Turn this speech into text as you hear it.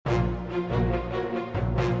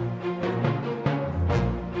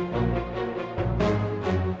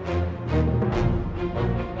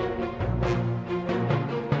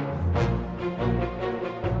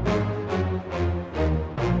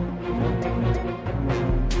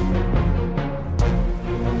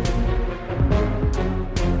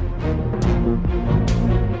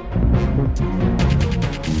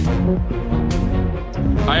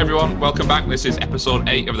everyone, welcome back. This is episode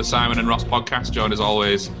 8 of the Simon and Ross podcast, joined as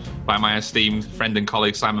always by my esteemed friend and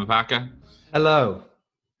colleague Simon Parker. Hello.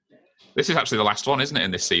 This is actually the last one, isn't it, in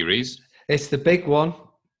this series? It's the big one.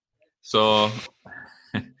 So,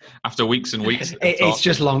 after weeks and weeks... It's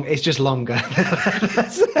just longer.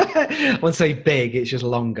 Once say big, it's just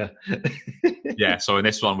longer. Yeah, so in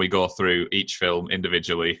this one we go through each film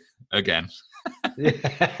individually again.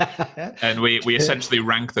 And we essentially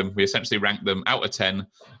rank them. We essentially rank them out of 10,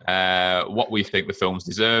 what we think the films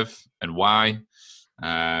deserve and why.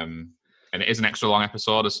 And it is an extra long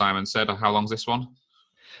episode, as Simon said. How long's this one?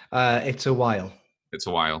 It's a while. It's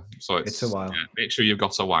a while. So it's a while. Yeah, make sure you've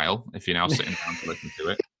got a while if you're now sitting down to listen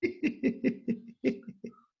to it.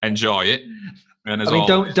 Enjoy it. And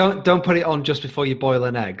don't put it on just before you boil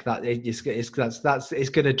an egg. It's going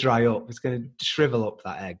to dry up. It's going to shrivel up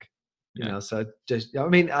that egg. You know, so just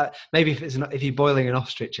maybe if you're boiling an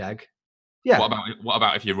ostrich egg. Yeah. What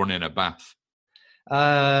about if you're running a bath?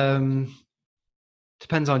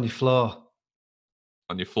 Depends on your floor.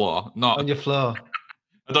 On your floor, not on your floor.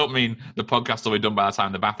 I don't mean the podcast will be done by the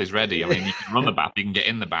time the bath is ready. I mean, you can run the bath, you can get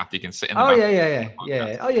in the bath, you can sit in the bath.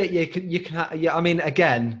 Yeah. Oh yeah, you can. I mean,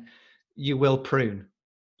 again, you will prune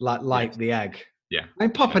like the egg. Yeah.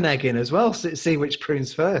 And pop an egg in as well, see which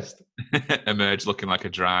prunes first. Emerge looking like a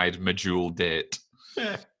dried medjool date.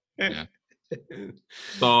 Yeah.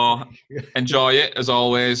 So enjoy it as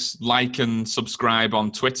always. Like and subscribe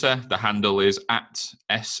on Twitter. The handle is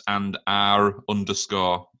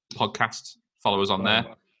 @SNR_podcast. Follow us on there.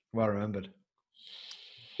 Well remembered.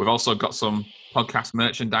 We've also got some podcast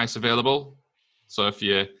merchandise available. So if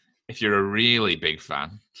you're a really big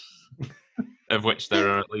fan, of which there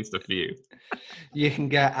are at least a few, you can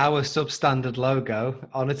get our substandard logo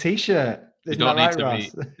on a T-shirt. You don't need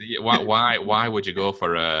to be. Why would you go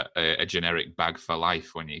for a generic bag for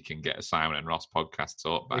life when you can get a Simon and Ross podcast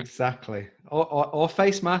tote bag? Exactly. Or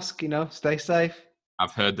face mask. Stay safe.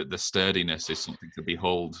 I've heard that the sturdiness is something to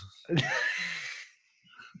behold.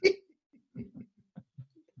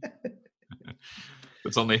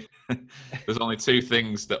 There's only two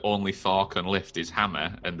things that only Thor can lift: his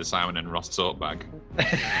hammer and the Simon and Ross tote bag.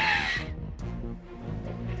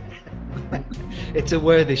 It's a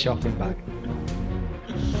worthy shopping bag.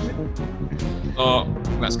 So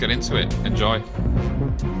let's get into it. Enjoy.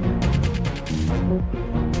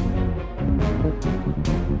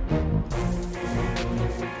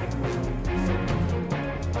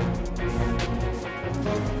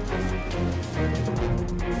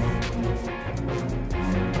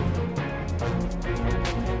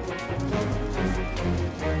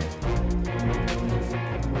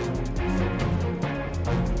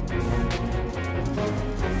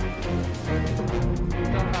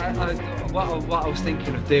 What I was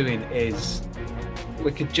thinking of doing is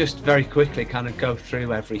we could just very quickly kind of go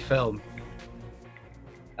through every film.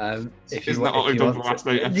 Isn't that what we've done for the last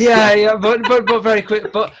 8 episodes? Yeah, but very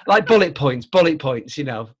quick, but like bullet points,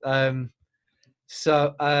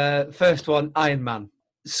 So first one, Iron Man.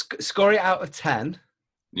 Score it out of 10.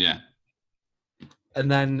 Yeah. And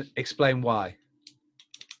then explain why.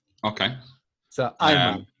 Okay. So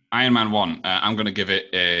Iron Man 1. I'm going to give it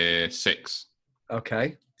a 6.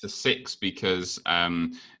 Okay. It's a 6 because the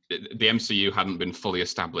MCU hadn't been fully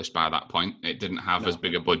established by that point. It didn't have as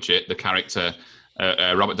big a budget. The character,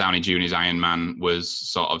 Robert Downey Jr.'s Iron Man, was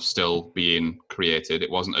sort of still being created. It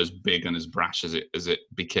wasn't as big and as brash as it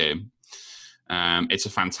became. It's a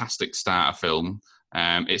fantastic starter film.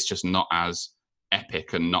 It's just not as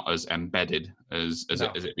epic and not as embedded as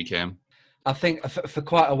it became. I think for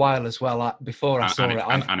quite a while as well, before I saw it...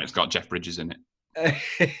 And it's got Jeff Bridges in it.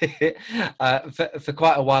 For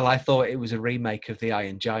quite a while, I thought it was a remake of The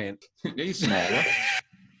Iron Giant. He's smaller.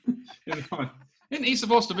 Isn't he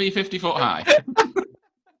supposed to be 50 foot high?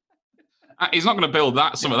 He's not going to build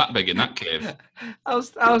some of that big in that cave. I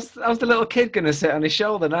was the little kid going to sit on his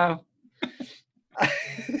shoulder now.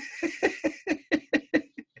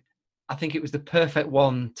 I think it was the perfect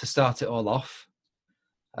one to start it all off.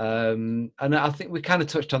 And I think we kind of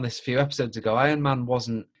touched on this a few episodes ago. Iron Man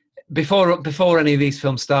wasn't... Before any of these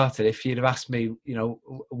films started, if you'd have asked me,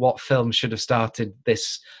 what film should have started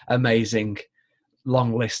this amazing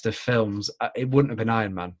long list of films, it wouldn't have been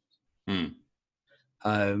Iron Man.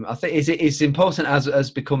 I think it's important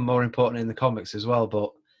as become more important in the comics as well, but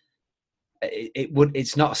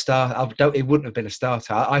it's not a start. It wouldn't have been a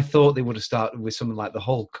starter. I thought they would have started with something like the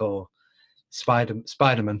Hulk or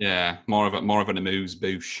Spider-Man. Yeah, more of an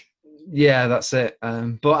amuse-bouche. Yeah, that's it.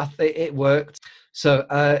 But I think it worked. So,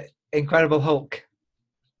 Incredible Hulk.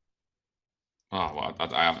 Oh, well,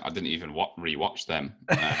 I didn't even rewatch them.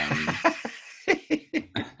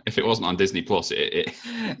 if it wasn't on Disney Plus, it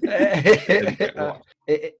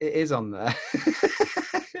it is on there.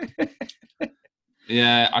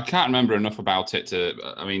 Yeah, I can't remember enough about it to.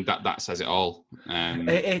 I mean, that says it all.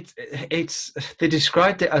 It's they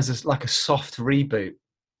described it as like a soft reboot,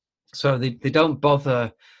 so they don't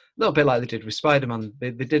bother. A little bit like they did with Spider-Man.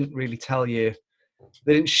 They didn't really tell you.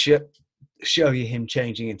 They didn't show you him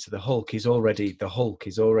changing into the Hulk. He's already the Hulk.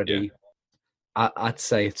 He's already. Yeah. I'd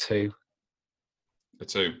say a 2. A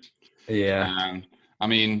 2. Yeah. I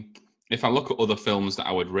mean, if I look at other films that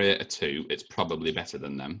I would rate a 2, it's probably better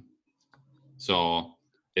than them. So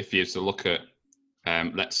if you used to look at,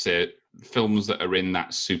 let's say, films that are in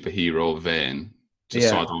that superhero vein, just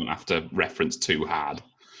so I don't have to reference too hard,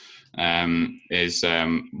 is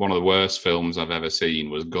one of the worst films I've ever seen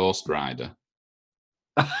was Ghost Rider.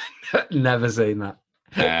 Never seen that.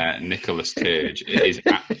 Nicolas Cage. It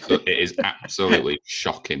is absolutely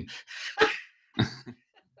shocking.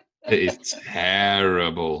 It is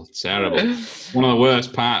terrible. One of the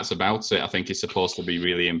worst parts about it, I think, is supposed to be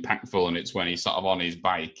really impactful, and it's when he's sort of on his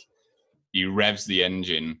bike, he revs the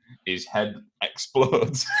engine, his head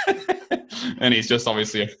explodes, and he's just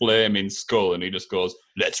obviously a flaming skull, and he just goes,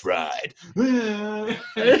 "Let's ride."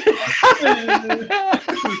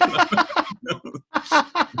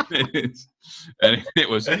 And it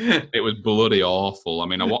was bloody awful. I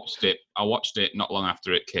mean, I watched it not long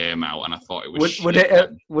after it came out, and I thought it was. Would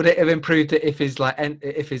it have improved it if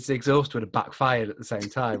his exhaust would have backfired at the same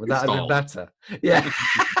time? Would that have been better? Yeah.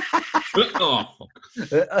 Oh,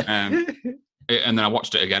 fuck. And then I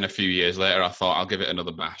watched it again a few years later. I thought I'll give it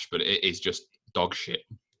another bash, but it is just dog shit.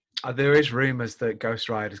 There is rumours that Ghost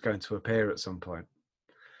Rider is going to appear at some point.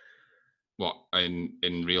 What, in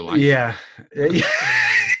real life? Yeah.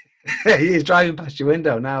 He's driving past your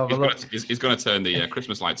window now. He's going to turn the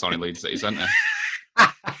Christmas lights on in Leeds City Centre.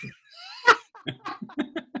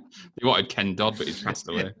 He wanted Ken Dodd, but he's passed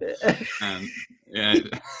away. Yeah.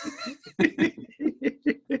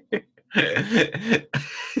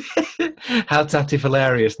 How Tatty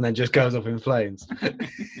hilarious, and then just goes up in flames.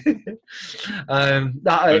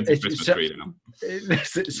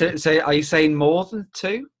 So, are you saying more than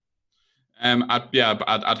 2?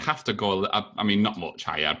 I'd have to go. I mean, not much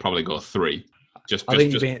higher. I'd probably go 3.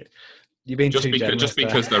 You've been too generous just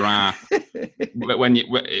because there are.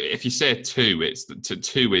 If you say 2, it's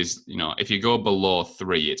 2 is, if you go below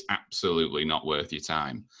 3, it's absolutely not worth your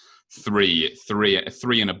time. 3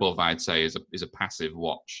 and above, I'd say, is a passive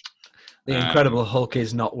watch. The Incredible Hulk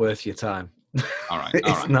is not worth your time. All right,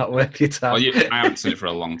 it's not worth your time. Well, I haven't seen it for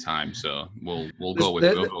a long time, so we'll go with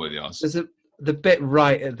yours. There's the bit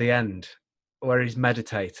right at the end where he's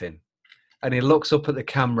meditating, and he looks up at the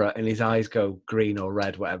camera, and his eyes go green or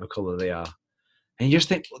red, whatever colour they are, and you just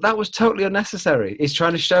think, well, that was totally unnecessary. He's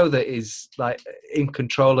trying to show that he's like in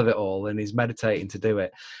control of it all, and he's meditating to do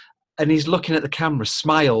it. And he's looking at the camera,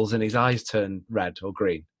 smiles, and his eyes turn red or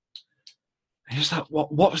green. And you're just like,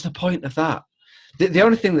 what was the point of that? The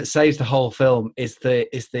only thing that saves the whole film is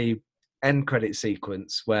the end credit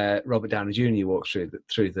sequence where Robert Downey Jr. walks through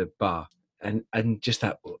the bar, and just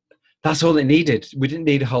that's all it needed. We didn't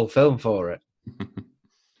need a whole film for it.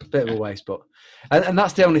 Bit of a waste, but and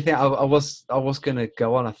that's the only thing I was going to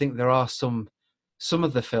go on. I think there are some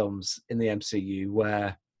of the films in the MCU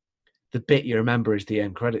where the bit you remember is the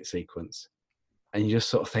end credit sequence, and you just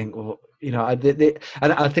sort of think, well, and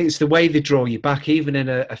I think it's the way they draw you back, even in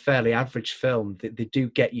a fairly average film, they do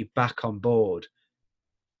get you back on board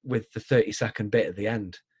with the 30-second bit at the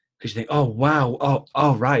end, because you think, oh wow,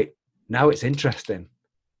 oh right, now it's interesting.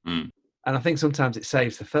 And I think sometimes it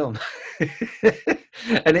saves the film.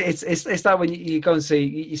 And it's that when you go and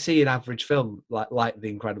you see an average film like The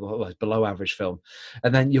Incredible, below average film,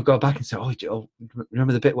 and then you'll go back and say, oh,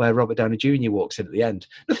 remember the bit where Robert Downey Jr. walks in at the end?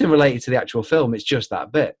 Nothing related to the actual film. It's just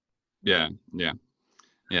that bit. Yeah.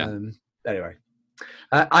 Anyway,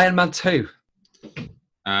 Iron Man 2.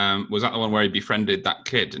 Was that the one where he befriended that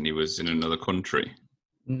kid and he was in another country?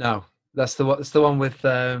 No, that's the one with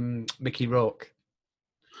Mickey Rourke.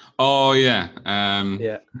 Oh yeah.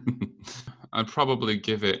 Yeah. I'd probably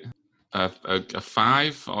give it a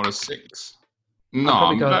 5 or a 6. No,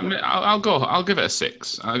 I'll give it a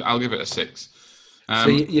 6. I'll give it a 6. So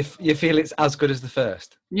you feel it's as good as the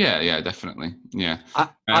first? Yeah, definitely. Yeah.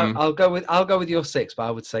 I'll go with your 6, but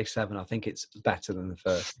I would say 7. I think it's better than the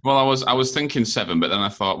first. Well, I was thinking 7, but then I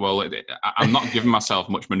thought, well, I'm not giving myself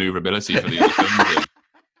much maneuverability for the other films.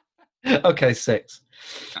 Okay, 6.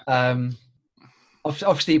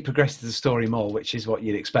 Obviously, it progresses the story more, which is what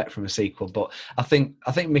you'd expect from a sequel. But I think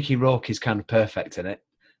Mickey Rourke is kind of perfect in it.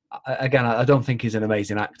 Again, I don't think he's an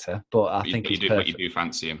amazing actor, but I think he's perfect. But you do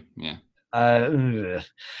fancy him, yeah. Uh,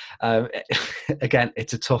 um, again,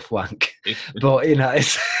 it's a tough wank, but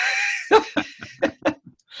it's.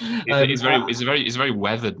 He's a very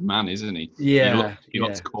weathered man, isn't he? Yeah, he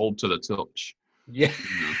looks cold to the touch. Yeah,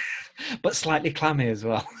 you know? But slightly clammy as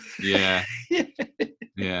well. Yeah,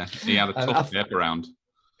 yeah. He had a tough paper round.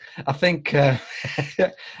 I think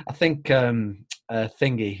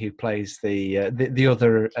Thingy, who plays the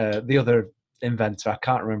other inventor, I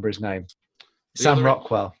can't remember his name. Sam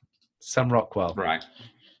Rockwell. Right.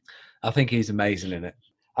 I think he's amazing in it.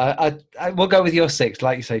 I will go with your 6,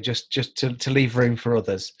 like you say, just to leave room for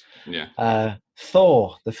others. Yeah.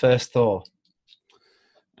 Thor, the first Thor.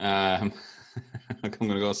 I'm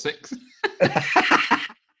going to go 6.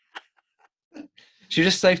 Should you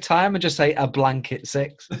just save time and just say a blanket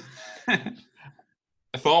 6?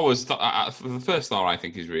 Thor was the first Thor. I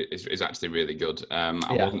think is actually really good.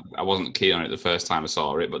 I wasn't keen on it the first time I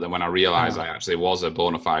saw it, but then when I realised I actually was a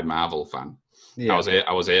bona fide Marvel fan,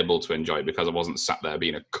 I was able to enjoy it because I wasn't sat there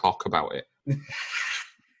being a cock about it.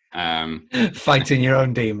 Fighting your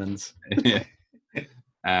own demons. Yeah.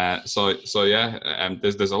 There's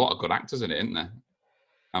a lot of good actors in it, isn't there?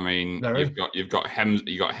 I mean, you've got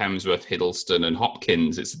Hemsworth, Hiddleston, and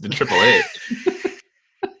Hopkins. It's the Triple H.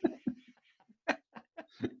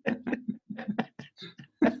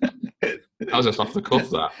 That was just off the cuff,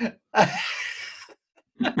 that.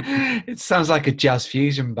 It sounds like a jazz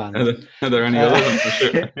fusion band. Are there any other ones for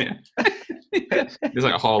sure? Yeah. It's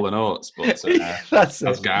like a Hall and Oates, but that's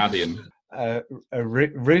Asgardian.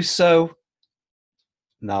 Russo.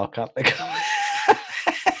 No, I can't think of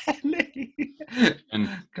it.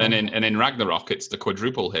 And in Ragnarok, it's the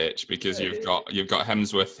quadruple H because you've got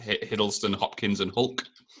Hemsworth, Hiddleston, Hopkins, and Hulk.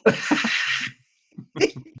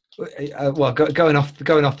 Well, going off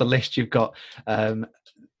the list, you've got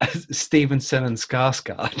Stevenson and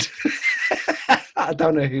Skarsgård. I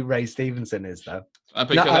don't know who Ray Stevenson is, though. I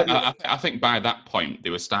think by that point they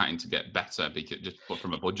were starting to get better because just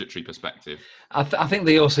from a budgetary perspective. I think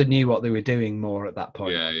they also knew what they were doing more at that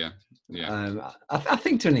point. Yeah. I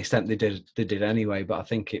think to an extent they did anyway, but I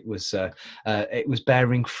think it was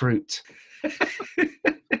bearing fruit.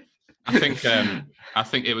 I think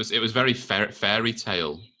it was very fairy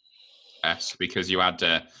tale-esque because you had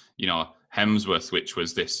Hemsworth, which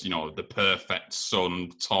was this, the perfect son,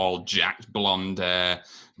 tall, jacked, blonde hair,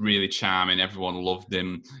 really charming. Everyone loved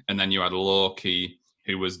him. And then you had Loki,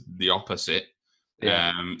 who was the opposite,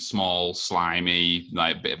 small, slimy,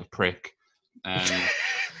 like bit of a prick.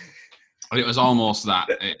 It was almost that.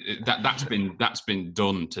 That's been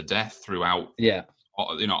done to death throughout. Yeah.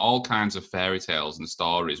 All kinds of fairy tales and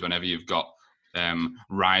stories. Whenever you've got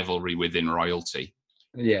rivalry within royalty.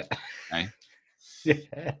 Yeah. Okay? Yeah.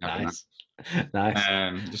 Nice.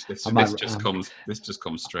 Nice. This just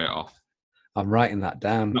comes straight off. I'm writing that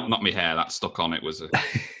down. Not my hair. That stuck on. It's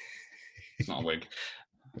not a wig.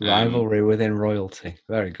 Rivalry within royalty.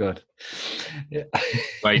 Very good. Yeah.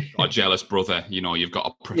 Like a jealous brother. You've got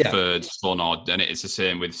a preferred son, and it's the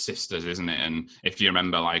same with sisters, isn't it? And if you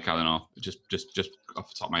remember, like I don't know, just off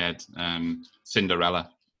the top of my head, Cinderella.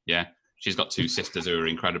 Yeah. She's got 2 sisters who are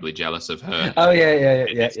incredibly jealous of her. Oh, yeah.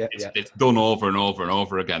 It's done over and over and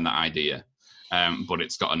over again, that idea. But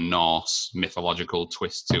it's got a Norse mythological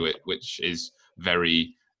twist to it, which is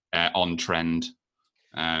very on trend.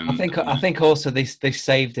 I think also they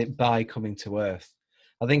saved it by coming to Earth.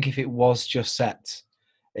 I think if it was just set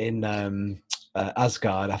in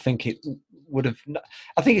Asgard, I think it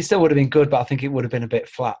still would have been good, but I think it would have been a bit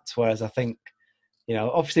flat. Whereas I think,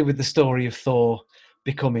 obviously with the story of Thor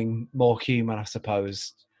becoming more human, I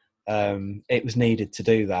suppose it was needed to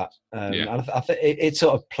do that. And I think it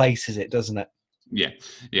sort of places it, doesn't it? Yeah,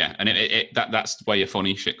 and that's where your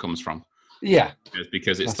funny shit comes from. Yeah,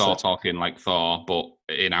 because it's Thor talking like Thor, but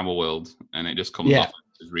in our world, and it just comes off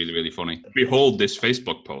as really, really funny. Behold this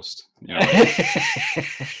Facebook post. Yeah,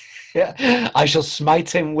 I shall smite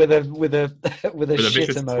him with a shit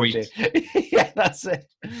emoji. Yeah, that's it.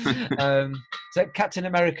 So Captain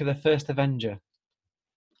America, the first Avenger.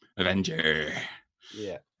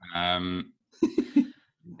 Yeah. I'm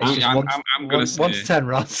gonna say 1 to 10,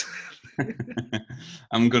 Ross.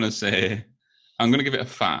 I'm gonna give it a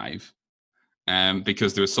 5,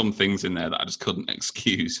 because there were some things in there that I just couldn't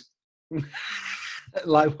excuse.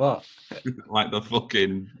 Like what? Like the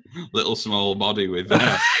fucking little small body with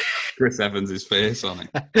Chris Evans' face on it.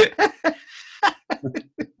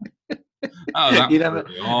 Oh, that's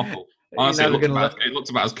really awful. Honestly, it looked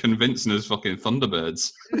about as convincing as fucking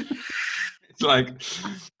Thunderbirds. It's like,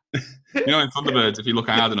 in Thunderbirds, if you look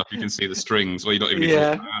hard enough, you can see the strings. Well, you don't even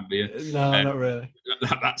look hard, do you? No, not really.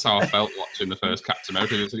 That's how I felt watching the first Captain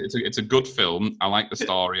America. It's a good film. I like the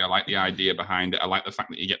story. I like the idea behind it. I like the fact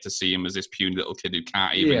that you get to see him as this puny little kid who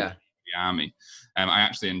can't even get the army. I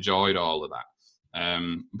actually enjoyed all of that.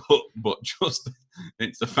 But just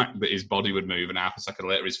it's the fact that his body would move and half a second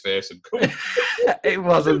later his face would come. It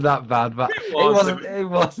wasn't that bad, but it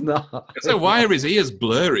was not. So why are his ears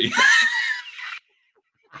blurry?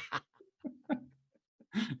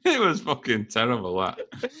 It was fucking terrible,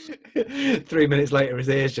 that. 3 minutes later, his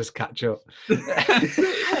ears just catch up.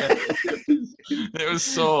 It was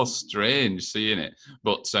so strange seeing it.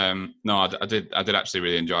 But no, I did actually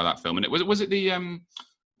really enjoy that film. And was it the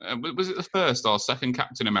first or second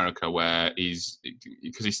Captain America where he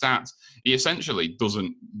essentially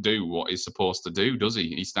doesn't do what he's supposed to do, does he?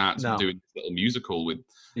 He starts doing a little musical with.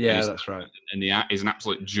 Yeah, that's right. And he's an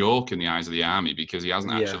absolute joke in the eyes of the army because he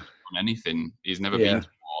hasn't actually done anything. He's never been to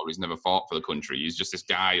war. He's never fought for the country. He's just this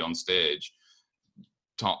guy on stage,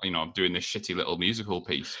 doing this shitty little musical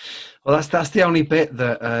piece. Well, that's the only bit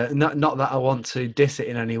that not that I want to diss it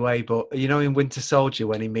in any way, but in Winter Soldier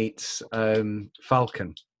when he meets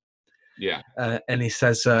Falcon, and he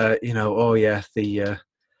says, I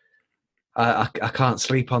can't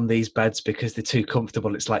sleep on these beds because they're too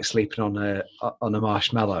comfortable. It's like sleeping on a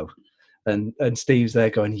marshmallow, and Steve's there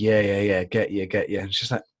going, yeah, get you, and it's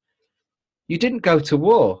just like, you didn't go to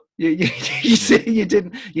war. You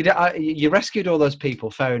didn't. You rescued all those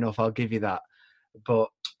people. Fair enough. I'll give you that. But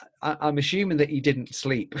I'm assuming that you didn't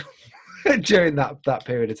sleep during that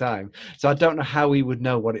period of time. So I don't know how he would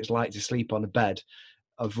know what it's like to sleep on a bed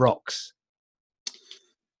of rocks.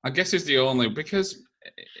 I guess it's the only because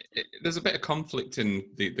there's a bit of conflict in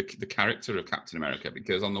the character of Captain America,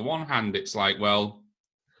 because on the one hand it's like, well,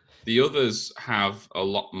 the others have a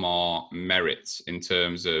lot more merit in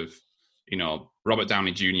terms of, Robert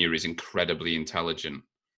Downey Jr. is incredibly intelligent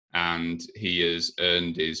and he has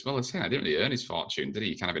earned his, I didn't really earn his fortune, did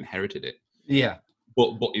he? He kind of inherited it. Yeah.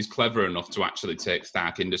 But he's clever enough to actually take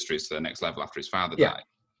Stark Industries to the next level after his father died.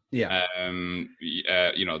 Yeah.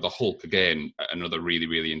 The Hulk, again, another really,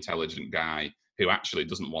 really intelligent guy who actually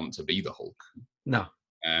doesn't want to be the Hulk. No.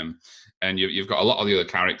 And you've got a lot of the other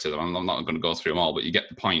characters. I'm not going to go through them all, but you get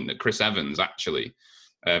the point that Chris Evans actually,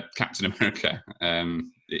 Captain America,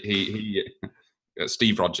 he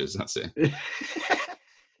Steve Rogers, that's it.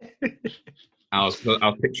 I was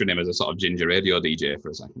picturing him as a sort of ginger radio DJ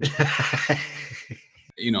for a second.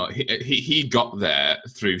 He got there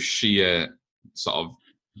through sheer sort of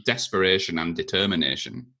desperation and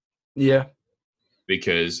determination. Yeah.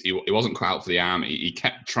 Because he wasn't quite out for the army. He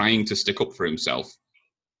kept trying to stick up for himself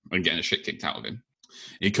and getting the shit kicked out of him.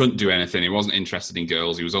 He couldn't do anything. He wasn't interested in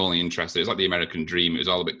girls. He was only interested. It was like the American dream. It was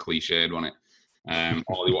all a bit cliched, wasn't it?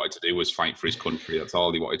 All he wanted to do was fight for his country. That's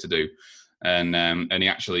all he wanted to do. And he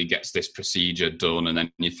actually gets this procedure done. And then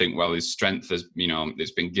you think, well, his strength has,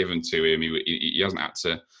 it's been given to him. He hasn't had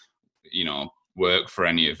to, work for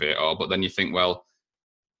any of it. But then you think, well,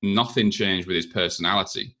 nothing changed with his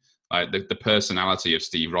personality. Like the personality of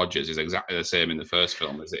Steve Rogers is exactly the same in the first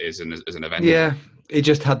film as it is as an Avenger. Yeah, he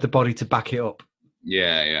just had the body to back it up.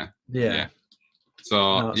 Yeah.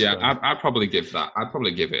 So I'd probably give that. I'd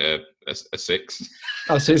probably give it a 6.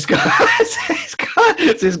 Oh, so it's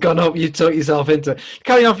gone up. You took yourself into it.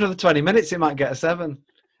 Carry on for another 20 minutes. It might get a 7.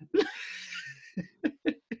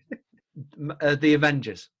 The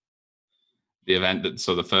Avengers.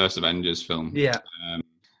 So the first Avengers film. Yeah.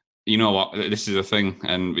 You know what? This is the thing,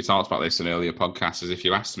 and we talked about this in earlier podcasts. Is if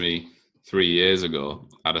you asked me 3 years ago,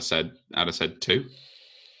 I'd have said 2.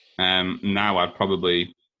 Now I'd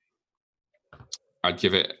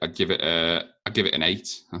give it an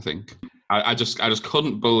 8. I think. I just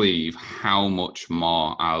couldn't believe how much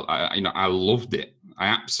more I loved it. I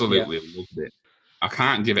absolutely loved it. I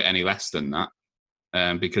can't give it any less than that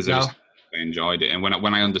because I enjoyed it. And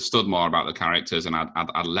when I understood more about the characters and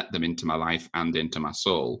I'd let them into my life and into my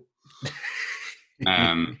soul,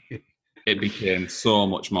 it became so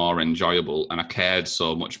much more enjoyable, and I cared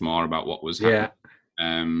so much more about what was happening.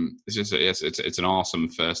 It's an awesome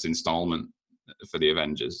first installment for the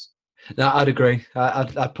Avengers. No, I'd agree.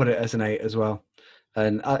 I'd put it as an 8 as well.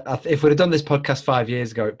 And if we'd have done this podcast 5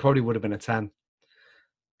 years ago, it probably would have been a 10.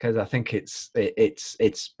 Because I think it's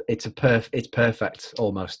perfect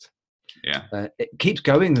almost. Yeah. It keeps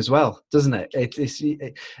going as well, doesn't it?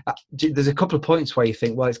 There's a couple of points where you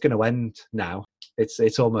think, well, it's going to end now.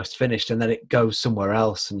 It's almost finished, and then it goes somewhere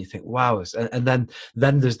else, and you think, wow. And then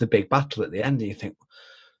there's the big battle at the end, and you think,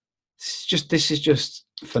 this is just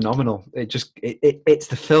phenomenal. It's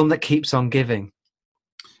the film that keeps on giving.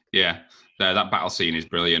 Yeah, that battle scene is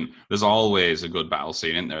brilliant. There's always a good battle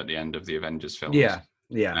scene, isn't there, at the end of the Avengers films? Yeah.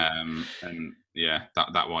 Yeah. And yeah,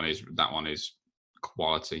 that one is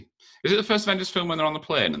quality. Is it the first Avengers film when they're on the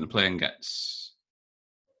plane and the plane gets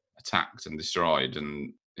attacked and destroyed?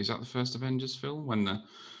 And is that the first Avengers film when the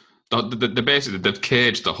basically they've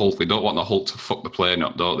caged the Hulk? They don't want the Hulk to fuck the plane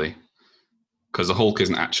up, don't they? Because the Hulk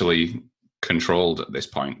isn't actually controlled at this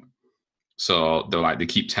point. So they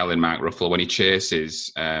keep telling Mark Ruffalo when he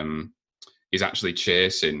chases, he's actually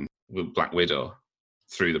chasing with Black Widow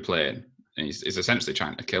through the plane, and he's essentially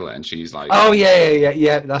trying to kill her, and she's like, "Oh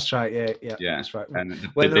yeah, that's right, yeah, that's right." And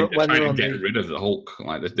they're trying to get rid of the Hulk.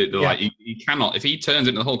 Like they're like, he cannot. If he turns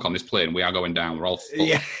into the Hulk on this plane, we are going down. We're all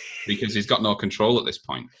fucked because he's got no control at this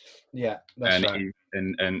point. Yeah, that's right.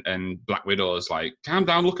 And Black Widow is like, calm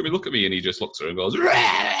down, look at me, and he just looks at her and goes,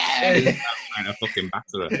 trying to fucking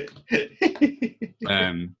batter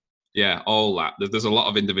her. Yeah, all that. There's a lot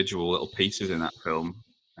of individual little pieces in that film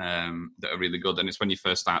that are really good, and it's when you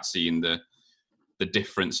first start seeing the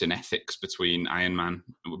difference in ethics between Iron Man,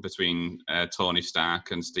 between Tony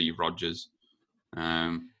Stark and Steve Rogers,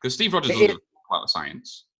 because Steve Rogers doesn't give a fuck about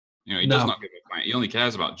science. He does not give a fuck. He only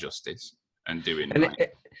cares about justice and doing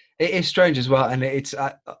right. It is strange as well, and it's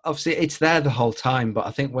obviously it's there the whole time. But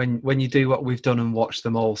I think when you do what we've done and watch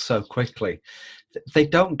them all so quickly, they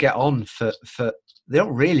don't get on for they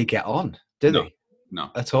don't really get on, do they?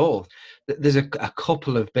 No, at all. There's a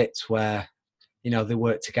couple of bits where they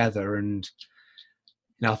work together, and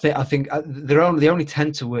I think they only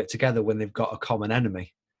tend to work together when they've got a common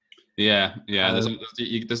enemy. Yeah. There's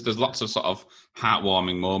lots of sort of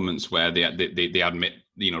heartwarming moments where they admit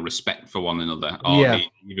respect for one another, or they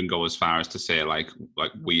even go as far as to say like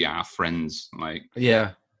we are friends, like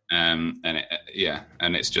and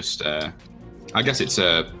it's just I guess it's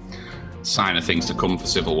a sign of things to come for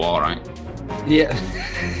Civil War, right? Yeah.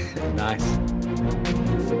 Nice.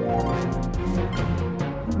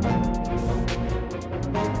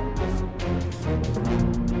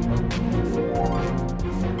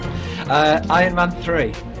 Iron Man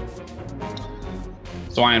 3.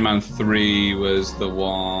 So Iron Man 3 was the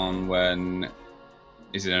one when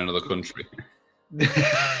he's in another country.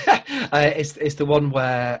 It's the one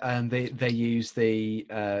where they use the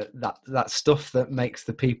that stuff that makes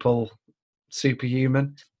the people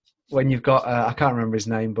superhuman. When you've got I can't remember his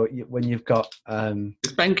name, but when you've got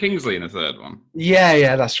it's Ben Kingsley in the third one.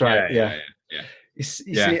 Yeah, that's right. Yeah. You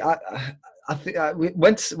See, I think we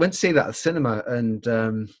went to see that at the cinema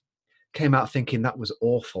and came out thinking that was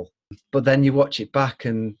awful. But then you watch it back,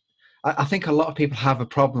 and I think a lot of people have a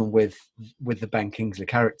problem with the Ben Kingsley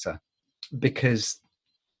character because,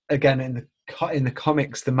 again, in the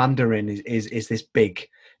comics, the Mandarin is this big,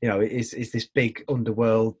 is this big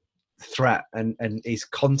underworld threat and is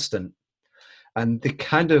constant, and they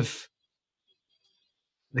kind of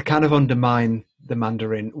undermine the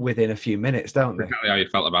Mandarin within a few minutes, don't they? Exactly how you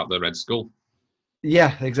felt about the Red Skull.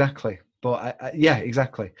 Yeah, exactly. But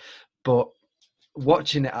exactly. But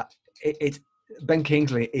watching it, Ben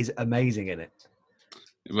Kingsley is amazing in it.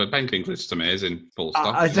 Well, Ben Kingsley's just amazing. Full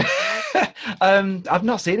stop. I've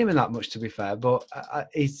not seen him in that much, to be fair, but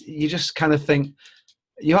you just kind of think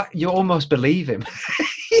you almost believe him.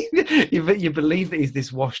 you believe that he's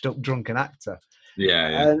this washed up drunken actor.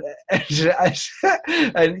 Yeah.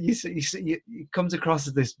 And he comes across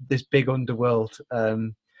as this big underworld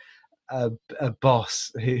a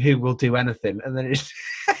boss who will do anything, and then it's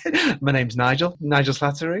my name's Nigel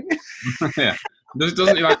Slattery. Yeah.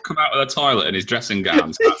 Doesn't he come out of the toilet in his dressing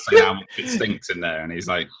gown, start saying how much it stinks in there, and he's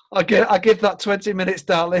like, I give that 20 minutes,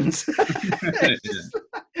 darlings.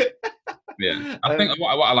 Yeah. I think what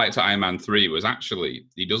I liked at Iron Man 3 was actually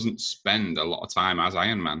he doesn't spend a lot of time as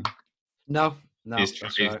Iron Man. No, right.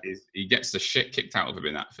 He gets the shit kicked out of him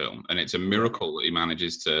in that film, and it's a miracle that he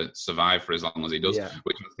manages to survive for as long as he does,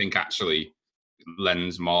 which I think actually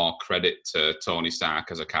lends more credit to Tony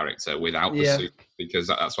Stark as a character without the suit, because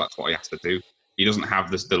that's what he has to do. He doesn't have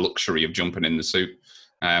the luxury of jumping in the suit,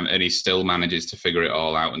 and he still manages to figure it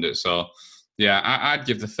all out and do it. So, yeah, I'd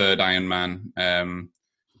give the third Iron Man a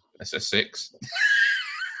 6.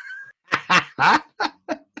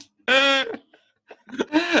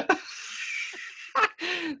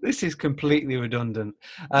 This is completely redundant.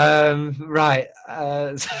 Right.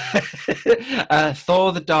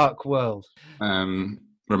 Thor: The Dark World. Remind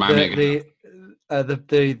me again.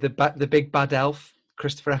 The big bad elf,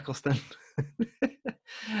 Christopher Eccleston.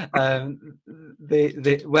 Where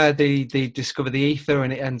they discover the ether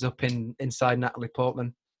and it ends up inside Natalie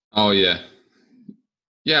Portman. Oh yeah,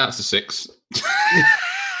 that's a 6.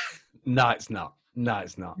 No, it's not.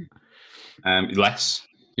 Less.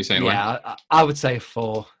 You saying less? Yeah, I would say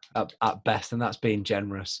 4 at best, and that's being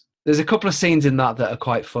generous. There's a couple of scenes in that are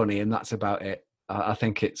quite funny, and that's about it. I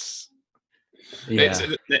think it's yeah,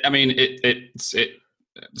 I mean, it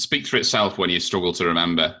speaks for itself when you struggle to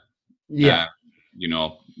remember. yeah. You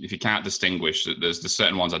know, if you can't distinguish, there's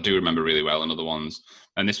certain ones I do remember really well, and other ones.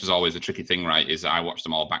 And this was always the tricky thing, right? Is that I watched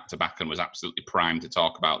them all back to back and was absolutely primed to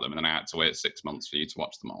talk about them, and then I had to wait 6 months for you to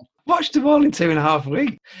watch them all. Watched them all in 2.5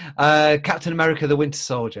 weeks. Captain America: The Winter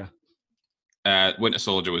Soldier. Winter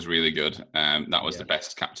Soldier was really good. That was the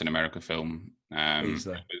best Captain America film.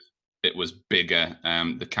 It was bigger.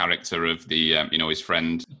 The character of the his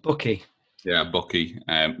friend Bucky. Yeah, Bucky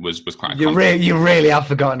was quite. You really have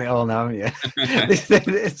forgotten it all now, haven't you?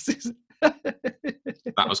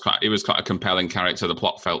 It was quite a compelling character. The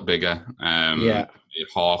plot felt bigger.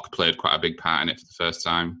 Hawk played quite a big part in it for the first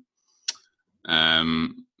time.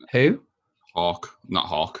 Who? Hawk, not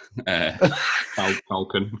Hawk.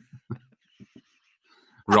 Falcon.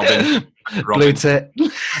 Robin. Blue tit.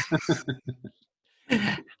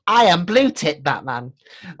 I am blue tit Batman.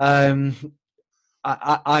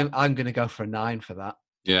 I'm going to go for a 9 for that.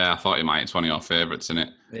 Yeah, I thought you might. It's one of your favourites, isn't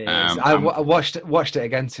it? I watched it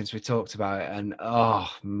again since we talked about it, and oh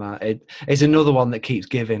man, it's another one that keeps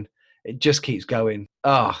giving. It just keeps going.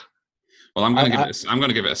 Oh, well, I'm going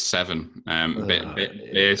to give it a 7,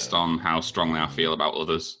 based on how strongly I feel about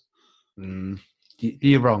others.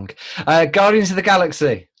 You're wrong. Guardians of the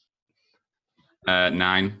Galaxy.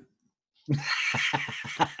 9.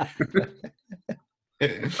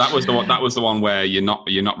 That was the one where you're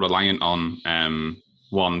not reliant on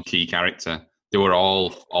one key character. They were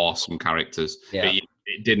all awesome characters. Yeah.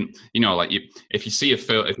 It didn't, if you see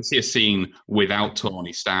a scene without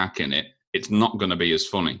Tony Stark in it, it's not going to be as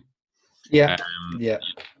funny. Yeah.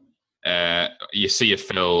 You see a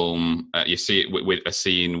film, you see it with a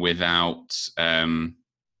scene without,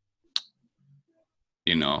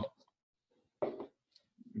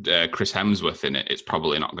 Chris Hemsworth in it, it's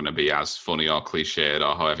probably not going to be as funny or cliched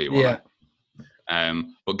or however you want. Yeah.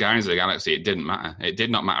 But Guardians of the Galaxy, it didn't matter. It did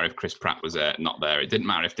not matter if Chris Pratt was not there. It didn't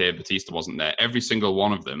matter if Dave Bautista wasn't there. Every single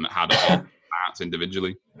one of them had all parts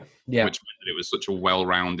individually, which meant that it was such a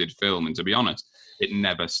well-rounded film. And to be honest, it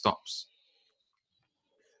never stops.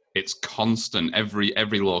 It's constant.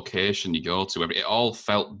 Every location you go to, it all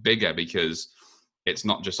felt bigger because it's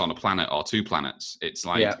not just on a planet or 2 planets. It's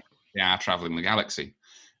like they are traveling the galaxy.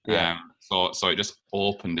 Yeah. So it just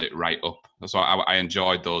opened it right up. So I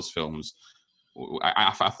enjoyed those films.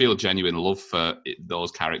 I feel genuine love for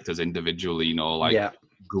those characters individually.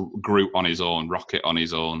 Groot on his own, Rocket on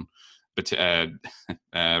his own, but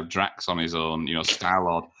Drax on his own.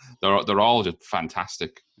 Star-Lord. They're all just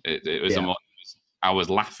fantastic. It was I was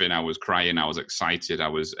laughing, I was crying, I was excited, I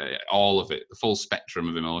was all of it, the full spectrum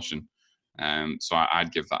of emotion. So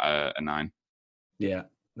I'd give that a 9. Yeah,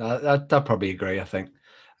 I'd probably agree. I think.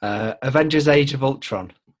 Avengers: Age of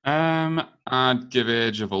Ultron. I'd give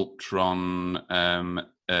Age of Ultron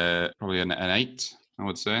probably an 8. I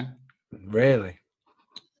would say. Really?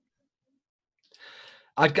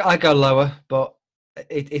 I'd go lower, but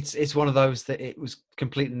it's one of those that it was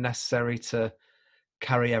completely necessary to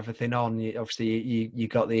carry everything on. You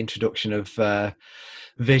got the introduction of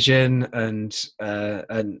Vision and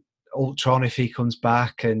Ultron if he comes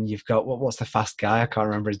back, and you've got what's the fast guy? I can't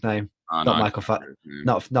remember his name.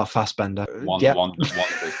 Not Fassbender.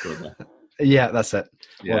 Yeah, that's it.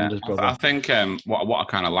 Yeah, I think what I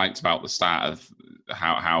kind of liked about the start of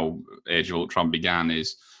how Age of Ultron began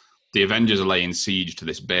is the Avengers are laying siege to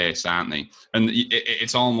this base, aren't they? And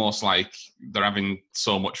it's almost like they're having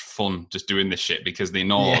so much fun just doing this shit because they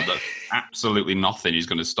know that absolutely nothing is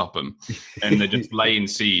going to stop them, and they're just laying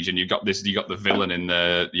siege. And you got the villain in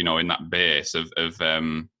the in that base of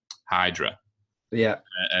Hydra. Yeah,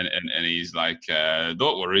 and he's like,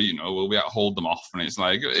 don't worry, we'll be able to hold them off. And it's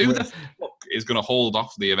like, who the fuck is going to hold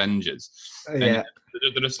off the Avengers? Yeah, and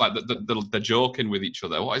they're just like they're joking with each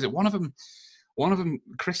other. What is it? One of them,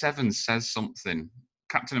 Chris Evans says something.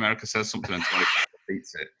 Captain America says something, and Tony Stark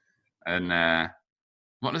repeats it. And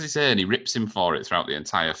what does he say? And he rips him for it throughout the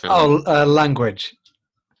entire film. Oh, language.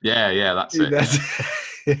 Yeah, that's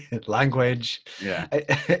it. Language. Yeah.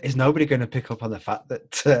 Is nobody going to pick up on the fact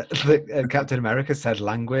that Captain America said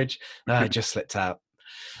language? No, it just slipped out.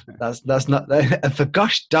 That's not. For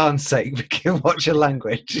gosh darn sake, we can watch a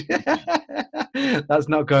language. That's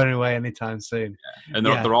not going away anytime soon. Yeah. And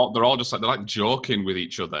they're all just like they're like joking with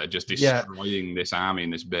each other, just destroying this army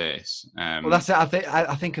and this base. Well, that's it.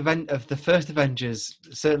 I think of the first Avengers,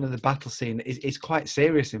 certainly the battle scene is quite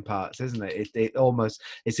serious in parts, isn't it?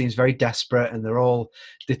 It seems very desperate, and they're all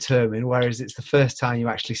determined. Whereas it's the first time you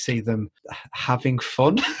actually see them having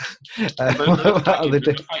fun. They're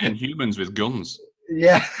fighting humans with guns.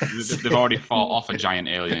 Yeah. They've already fought off a giant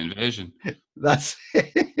alien invasion. That's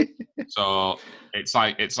it. So it's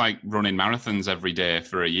like running marathons every day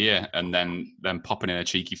for a year and then popping in a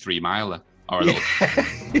cheeky 3 miler or a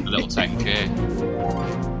little 10K.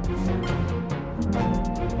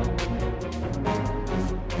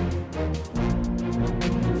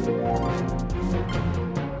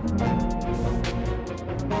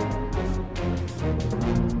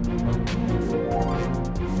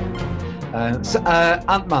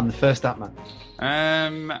 Ant-Man, the first Ant-Man.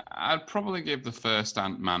 I'd probably give the first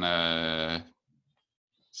Ant-Man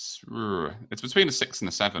it's between a 6 and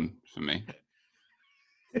a 7 for me.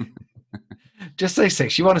 Just say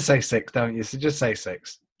 6. You want to say 6, don't you? So just say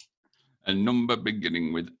 6. A number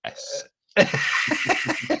beginning with S.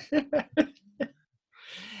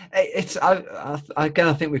 Again,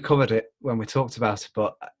 I think we covered it when we talked about it,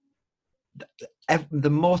 but the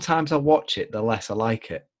more times I watch it, the less I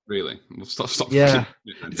like it. Really? We'll stop. Yeah.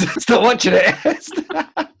 Stop watching it.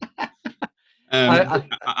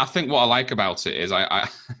 I think what I like about it is I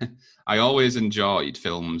always enjoyed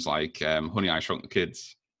films like Honey, I Shrunk the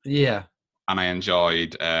Kids. Yeah. And I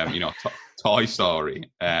enjoyed Toy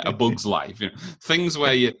Story, A Bug's Life, films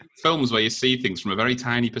where you see things from a very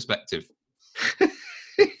tiny perspective.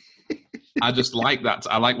 I just like that.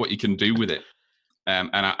 I like what you can do with it, and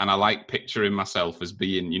I like picturing myself as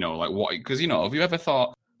being, like what? Because have you ever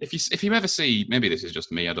thought if you ever see, maybe this is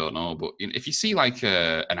just me, I don't know, but if you see like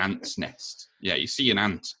an ant's nest, yeah, you see an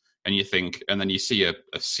ant, and you think, and then you see a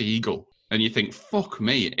seagull, and you think, fuck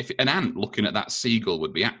me, if an ant looking at that seagull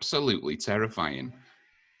would be absolutely terrifying.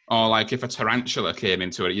 Or like if a tarantula came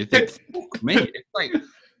into it, you think, fuck me. It's like,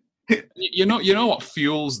 you know what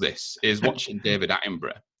fuels this is watching David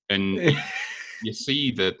Attenborough, and you see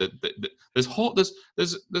there's a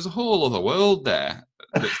whole other world there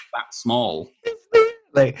that's that small.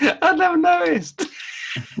 I never noticed.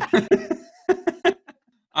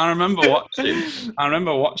 I remember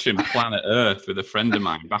watching Planet Earth with a friend of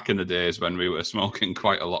mine back in the days when we were smoking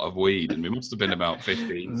quite a lot of weed, and we must have been about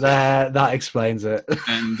 15. That explains it.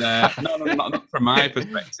 And no, not from my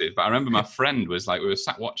perspective, but I remember my friend was like, we were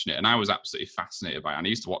sat watching it, and I was absolutely fascinated by it. And I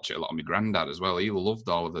used to watch it a lot with my granddad as well. He loved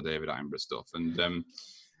all of the David Attenborough stuff, and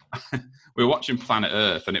we were watching Planet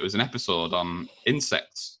Earth, and it was an episode on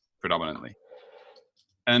insects predominantly.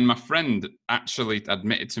 And my friend actually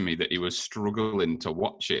admitted to me that he was struggling to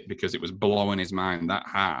watch it because it was blowing his mind that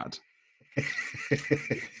hard.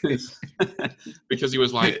 Because he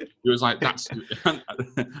was like, that's.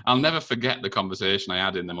 I'll never forget the conversation I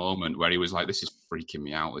had in the moment where he was like, "This is freaking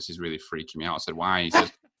me out. This is really freaking me out." I said, "Why?"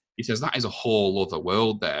 He says that is a whole other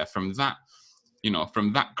world there. From that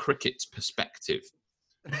cricket's perspective,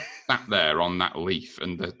 sat there on that leaf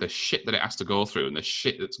and the shit that it has to go through and the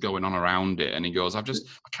shit that's going on around it, and he goes, I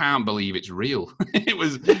can't believe it's real.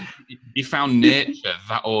 He found nature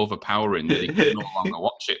that overpowering that he could no longer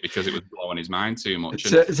watch it because it was blowing his mind too much.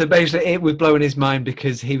 So basically it was blowing his mind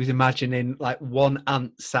because he was imagining like one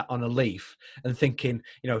ant sat on a leaf and thinking,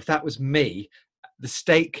 if that was me, the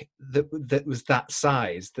stake that was that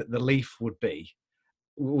size that the leaf would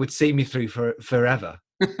see me through forever.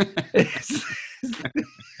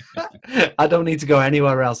 I don't need to go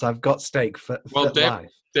anywhere else. I've got steak for life.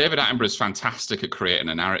 David Attenborough is fantastic at creating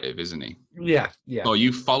a narrative, isn't he? Yeah. So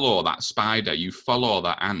you follow that spider, you follow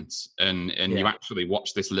that ant, and you actually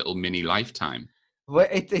watch this little mini lifetime. Well,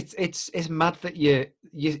 it's mad that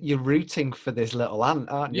you're rooting for this little ant,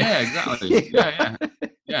 aren't you? Yeah, exactly. Yeah.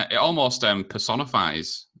 It almost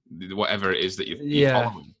personifies whatever it is that you're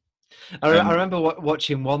following. I remember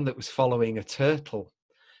watching one that was following a turtle.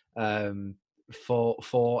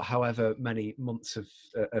 For however many months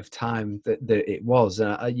of time that it was,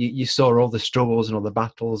 you saw all the struggles and all the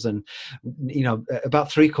battles, and about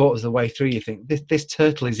 3/4 of the way through, you think this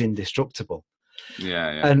turtle is indestructible.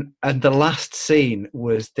 Yeah. And the last scene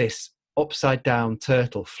was this upside down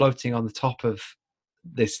turtle floating on the top of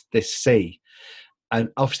this sea,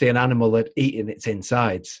 and obviously an animal had eaten its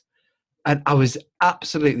insides, and I was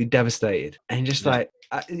absolutely devastated. And just like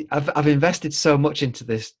I've invested so much into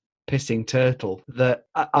this pissing turtle that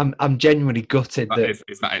I'm genuinely gutted.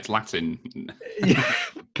 Is that its Latin?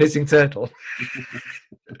 Pissing turtle.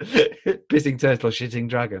 Pissing turtle, shitting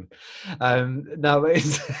dragon. No,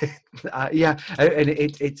 it's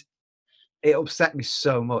and it upset me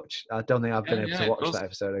so much. I don't think I've been able to watch that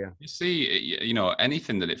episode again. You see,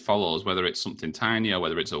 anything that it follows, whether it's something tiny or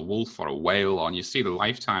whether it's a wolf or a whale, and you see the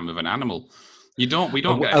lifetime of an animal. We don't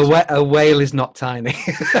get a whale is not tiny.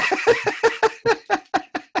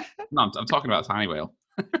 No, I'm talking about a tiny whale.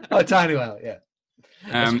 A tiny whale, yeah.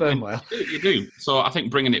 A sperm whale. You do. So I think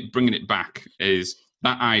bringing it back is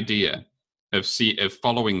that idea of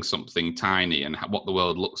following something tiny and what the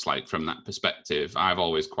world looks like from that perspective. I've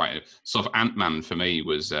always sort of Ant-Man for me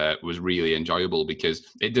was really enjoyable because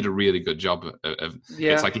it did a really good job of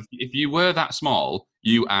it's like if you were that small,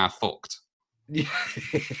 you are fucked.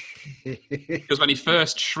 Because when he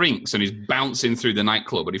first shrinks and he's bouncing through the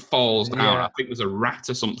nightclub and he falls down, I think there's a rat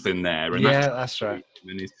or something there. And that's right.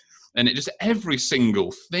 And it just every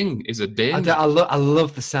single thing is a danger. I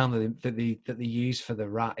love the sound that they use for the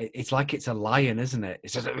rat. It's like it's a lion, isn't it?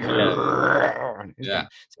 It's just like, it's a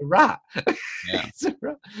rat. Yeah, it's a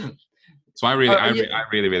rat. So I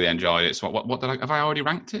really enjoyed it. So what have I already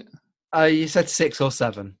ranked it? You said 6 or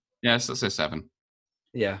 7. Yes, let's say 7.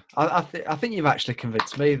 Yeah, I think you've actually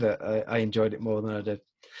convinced me that I enjoyed it more than I did.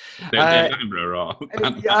 David Attenborough,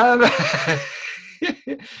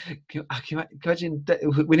 can you imagine?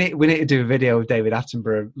 We need to do a video of David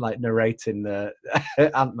Attenborough like narrating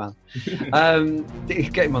Ant-Man.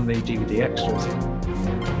 Get him on the DVD extras.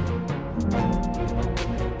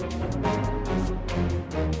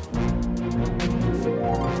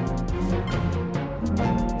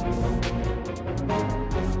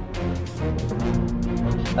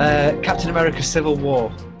 Captain America: Civil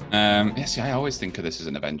War. See, I always think of this as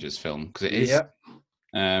an Avengers film because it is. Yeah.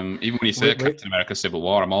 Even when you say Captain America: Civil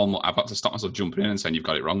War, I've got to stop myself jumping in and saying you've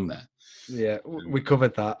got it wrong there. Yeah, we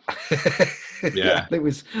covered that. Yeah, I think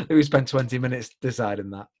we spent 20 minutes deciding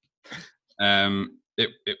that.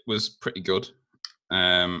 It was pretty good.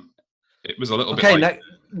 It was a little bit. Okay,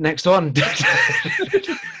 next one.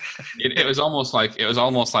 It was almost like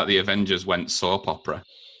the Avengers went soap opera.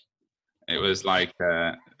 It was like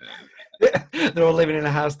they're all living in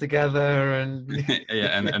a house together, and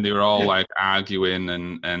and they were all like arguing,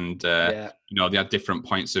 and you know, they had different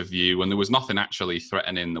points of view, and there was nothing actually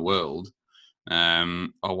threatening the world. Or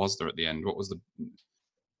was there at the end? What was the?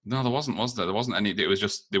 No, there wasn't. Was there? There wasn't any. It was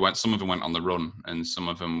just some of them went on the run, and some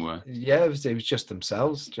of them were. Yeah, it was just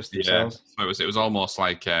themselves. Yeah, so it was almost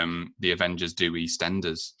like the Avengers do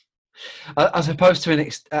EastEnders. I suppose to an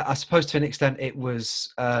extent, it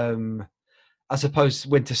was. I suppose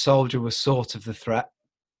Winter Soldier was sort of the threat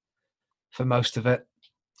for most of it.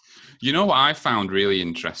 You know what I found really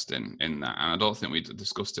interesting in that, and I don't think we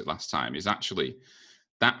discussed it last time, is actually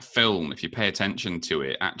that film, if you pay attention to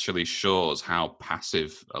it, actually shows how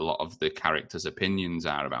passive a lot of the characters' opinions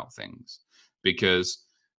are about things. Because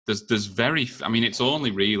there's it's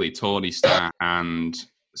only really Tony Stark and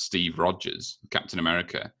Steve Rogers, Captain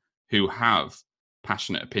America, who have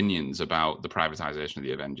passionate opinions about the privatization of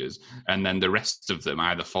the Avengers, and then the rest of them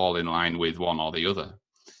either fall in line with one or the other.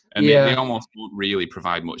 And they almost don't really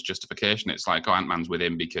provide much justification. It's like, Ant-Man's with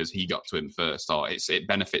him because he got to him first, or it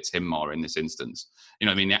benefits him more in this instance. You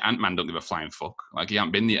know what I mean? Ant-Man don't give a flying fuck. Like, he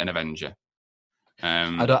hasn't been an Avenger.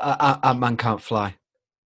 Ant-Man can't fly.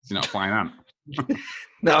 Is he not a flying ant?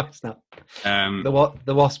 No, it's not.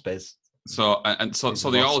 The Wasp is. So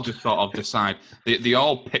they all just sort of decide. They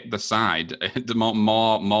all pick the side,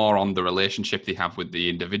 more on the relationship they have with the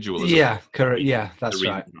individual. Yeah, correct. Yeah, that's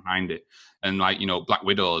right. Behind it, and like, you know, Black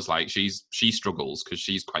Widow is like she struggles because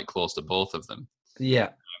she's quite close to both of them. Yeah,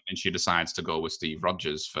 and she decides to go with Steve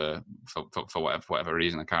Rogers for whatever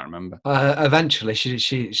reason, I can't remember. Eventually,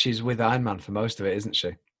 she's with Iron Man for most of it, isn't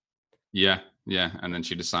she? Yeah, and then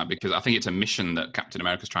she decides, because I think it's a mission that Captain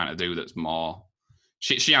America's trying to do that's more.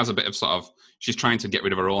 She has a bit of sort of, she's trying to get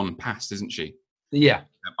rid of her own past, isn't she? Yeah.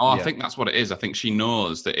 I think that's what it is. I think she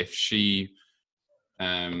knows that if she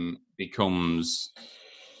becomes,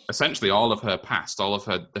 essentially all of her past, all of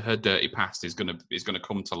her dirty past is gonna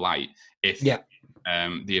come to light if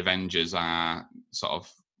the Avengers are sort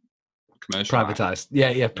of commercialized. Privatized.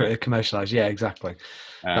 Yeah, commercialized. Yeah, exactly.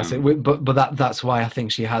 That's it. But that's why I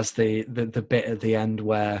think she has the bit at the end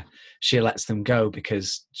where she lets them go,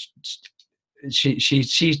 because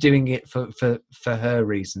she's doing it for her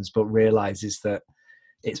reasons, but realizes that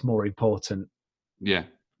it's more important. Yeah.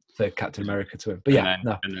 For Captain America to him, but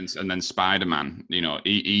and then Spider-Man, you know,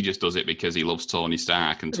 he just does it because he loves Tony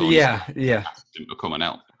Stark, and Tony Stark asked him to come and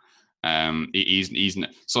help. He's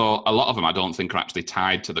so a lot of them I don't think are actually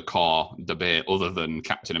tied to the core debate, other than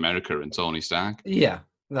Captain America and Tony Stark. Yeah,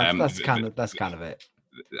 that's kind of it.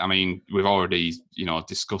 I mean, we've already, you know,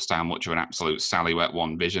 discussed how much of an absolute Sally Wet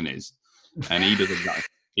one Vision is. And he doesn't.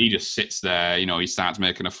 He just sits there, you know. He starts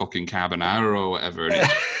making a fucking carbonara or whatever, and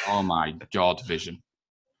it's oh my god, Vision.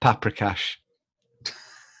 Paprikash.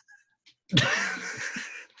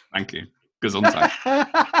 Thank you. Gesundheit.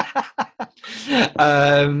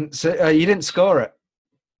 So you didn't score it.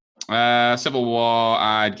 Civil War,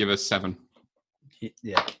 I'd give a 7.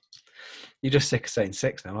 Yeah, you're just sick of saying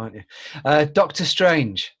 6 now, aren't you? Doctor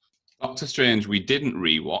Strange. Doctor Strange, we didn't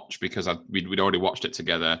rewatch because we'd already watched it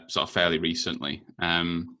together, sort of fairly recently.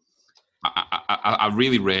 I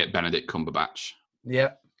really rate Benedict Cumberbatch.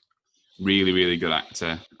 Yeah. Really, really good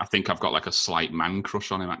actor. I think I've got like a slight man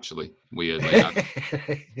crush on him, actually. Weirdly.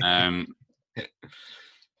 I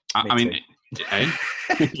mean,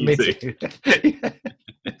 Me too.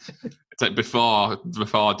 It's like before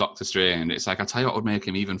Doctor Strange. It's like, I tell you what would make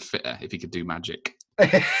him even fitter if he could do magic.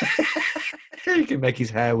 He can make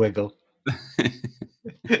his hair wiggle.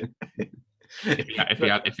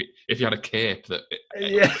 if he had a cape that.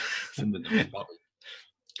 Yeah.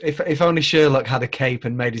 If only Sherlock had a cape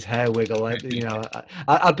and made his hair wiggle,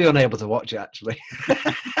 I'd be unable to watch it, actually.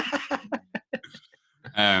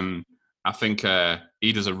 I think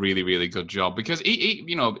he does a really, really good job because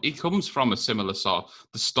he comes from a similar sort.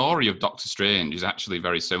 The story of Doctor Strange is actually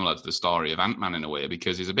very similar to the story of Ant-Man in a way,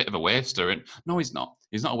 because he's a bit of a waster. And no, he's not.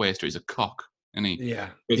 He's not a waster. He's a cock, isn't he? Yeah.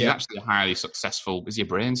 Because he's actually a highly successful. Is he a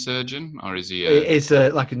brain surgeon or is he? It's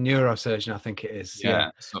like a neurosurgeon, I think it is.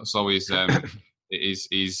 Yeah. So he's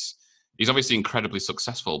he's obviously incredibly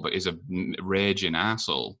successful, but he's a raging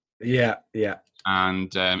arsehole. Yeah.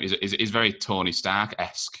 And he's very Tony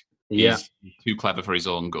Stark-esque. Yeah. He's too clever for his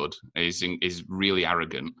own good. He's really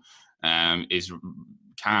arrogant.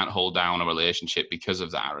 Can't hold down a relationship because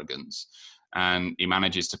of that arrogance, and he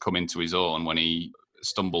manages to come into his own when he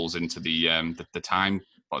stumbles into the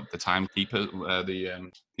timekeeper,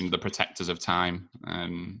 the protectors of time.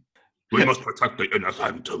 We must protect the inner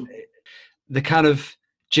phantom. The kind of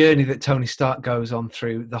journey that Tony Stark goes on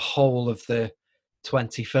through the whole of the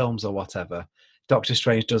 20 films or whatever, Doctor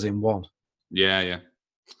Strange does in one. Yeah.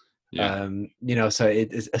 So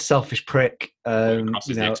it's a selfish prick.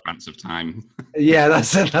 Crosses the expanse of time. Yeah,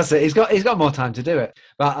 that's it. He's got more time to do it,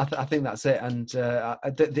 but I think that's it. And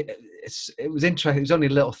it was interesting. It was only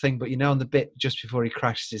a little thing, but on the bit just before he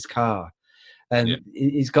crashes his car, and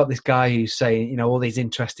he's got this guy who's saying, all these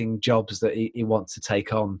interesting jobs that he wants to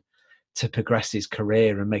take on to progress his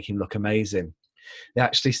career and make him look amazing. They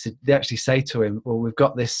actually say to him, "Well, we've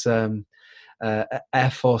got this."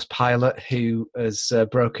 Air Force pilot who has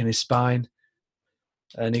broken his spine,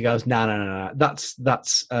 and he goes, "No, that's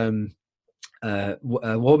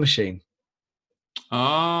War Machine."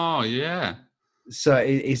 Oh yeah. So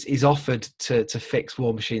he's offered to fix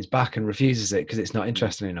War Machine's back and refuses it because it's not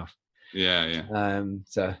interesting enough. Yeah.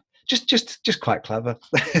 So just quite clever.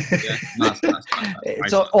 Yeah, nice.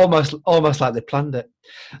 It's almost like they planned it.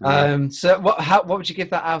 Yeah. So what would you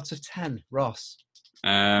give that out of 10, Ross?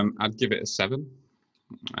 I'd give it a 7.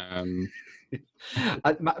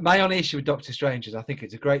 My only issue with Doctor Strange is I think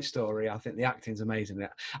it's a great story. I think the acting's amazing.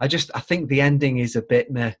 I think the ending is a bit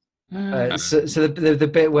meh. So the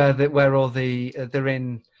bit where all they're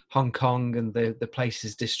in Hong Kong and the place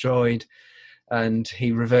is destroyed, and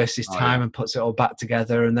he reverses time and puts it all back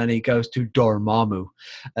together, and then he goes to Dormammu,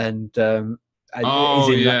 and that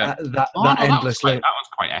endless loop. That was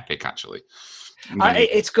quite epic, actually.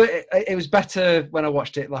 It's good. It was better when I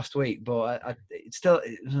watched it last week, but it's still,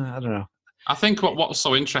 I don't know. I think what's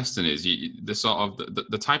so interesting is the sort of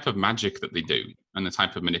the type of magic that they do and the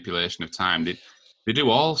type of manipulation of time. They do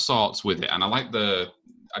all sorts with it, and I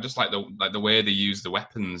just like the way they use the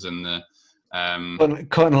weapons and the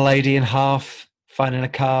cutting a lady in half, finding a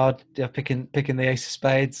card, picking the ace of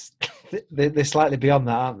spades. They're slightly beyond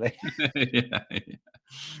that, aren't they? Yeah.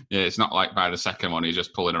 It's not like by the second one he's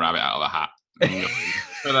just pulling a rabbit out of a hat. You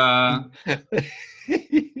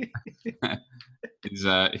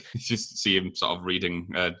just see him sort of reading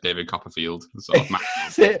David Copperfield. Sort of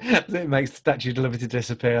it makes the Statue of Liberty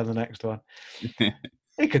disappear on the next one.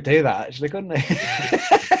 He could do that, actually, couldn't he?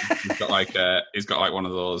 He's got like one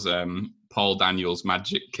of those Paul Daniels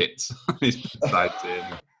magic kits on his side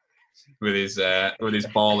table with his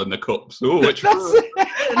ball in the cups. Oh, which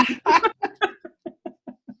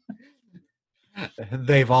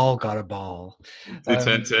They've all got a ball.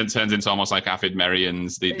 It turns into almost like Avid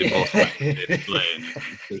Merrian's the boss playing.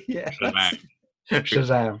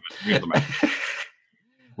 Shazam.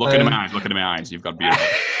 Look in my eyes. You've got beautiful.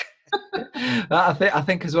 I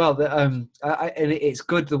think as well that and it's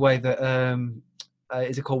good the way that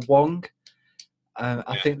is it called Wong?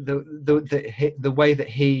 I think the way that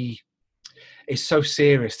he is so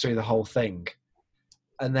serious through the whole thing,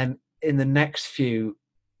 and then in the next few,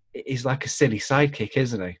 he's like a silly sidekick,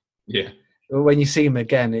 isn't he? Yeah. When you see him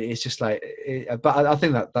again, it's just like. But I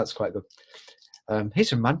think that's quite good. He's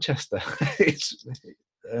from Manchester. It's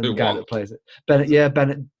the guy that plays it.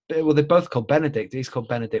 Bennett. Well, they're both called Benedict. He's called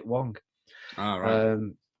Benedict Wong. Oh, right.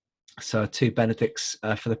 So 2 Benedicts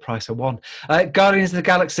for the price of 1. Guardians of the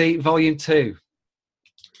Galaxy Volume 2.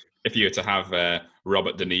 If you were to have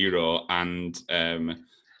Robert De Niro and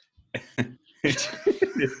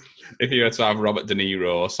if you were to have Robert De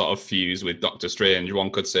Niro sort of fuse with Doctor Strange,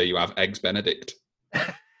 one could say you have Eggs Benedict.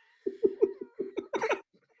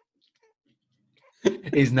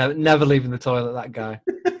 He's never leaving the toilet, that guy.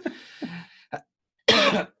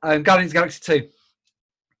 Guardians of the Galaxy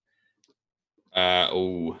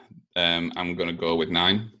 2. I'm going to go with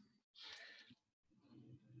 9.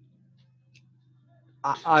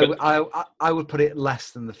 I would put it less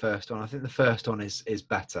than the first one. I think the first one is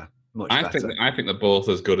better, much better. I think they're both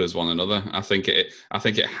as good as one another. I think it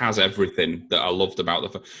has everything that I loved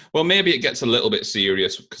about the. Well, maybe it gets a little bit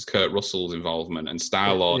serious because Kurt Russell's involvement and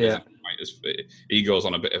Star-Lord isn't quite as. He goes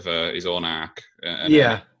on a bit of his own arc.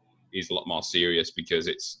 He's a lot more serious because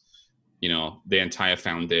it's, the entire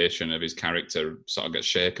foundation of his character sort of gets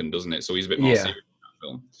shaken, doesn't it? So he's a bit more serious in that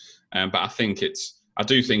film. But I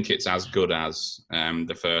do think it's as good as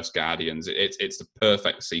the first Guardians. It's the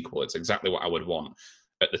perfect sequel. It's exactly what I would want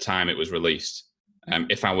at the time it was released.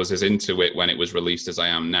 If I was as into it when it was released as I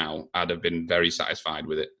am now, I'd have been very satisfied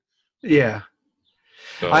with it. Yeah.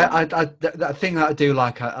 So, that thing that I do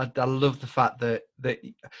like, I love the fact that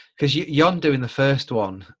because Yondu in the first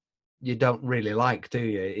one, you don't really like, do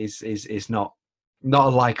you? Is not a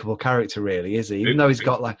likable character, really, is he? Even though he's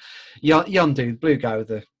got like Yondu, the blue guy with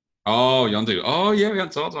the. Oh, Yondu. Oh, yeah, we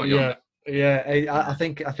haven't talked about Yondu. Yeah. I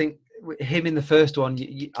think him in the first one,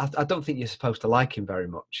 I don't think you're supposed to like him very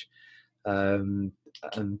much. But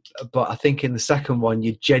I think in the second one,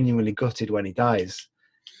 you're genuinely gutted when he dies.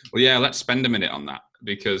 Well, yeah, let's spend a minute on that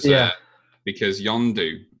because Yondu,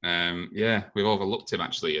 we've overlooked him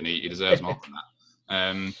actually, and he deserves more than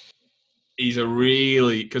that. He's a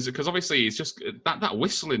really because obviously he's just that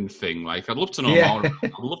whistling thing. Like, I'd love to know more.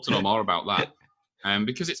 I'd love to know more about that.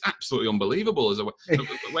 Because it's absolutely unbelievable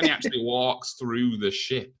when he actually walks through the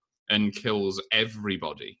ship and kills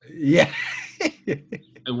everybody. Yeah.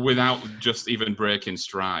 Without just even breaking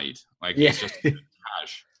stride. Like, it's just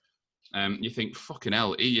cash. You think, fucking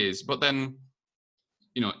hell, he is. But then,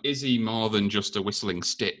 is he more than just a whistling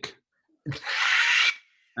stick?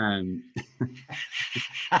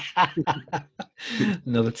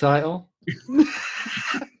 Another title. You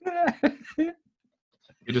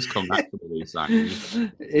just come back to these things.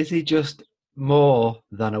 Is he just more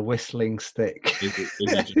than a whistling stick?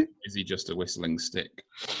 Is he just a whistling stick?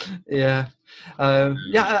 Yeah.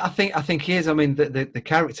 I think he is. I mean, the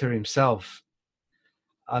character himself.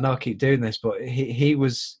 I know I keep doing this, but he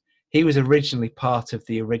was originally part of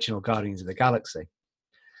the original Guardians of the Galaxy.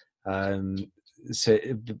 So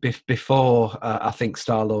before I think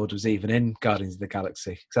Star-Lord was even in Guardians of the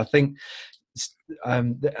Galaxy, because I think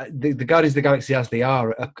the Guardians of the Galaxy, as they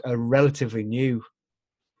are, a relatively new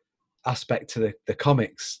aspect to the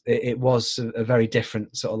comics. It was a very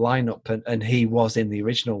different sort of lineup, and he was in the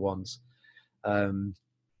original ones.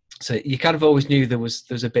 So you kind of always knew there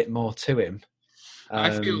was a bit more to him. I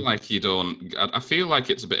feel like you don't. I feel like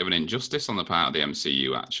it's a bit of an injustice on the part of the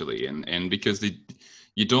MCU, actually, and because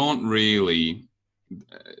you don't really,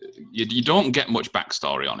 you don't get much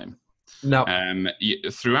backstory on him. No.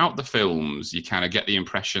 Throughout the films, you kind of get the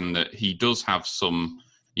impression that he does have some,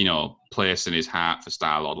 place in his heart for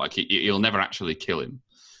Star-Lord. Like, he'll never actually kill him.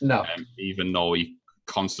 No. Even though he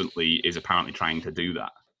constantly is apparently trying to do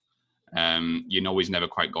that. He's never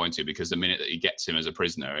quite going to, because the minute that he gets him as a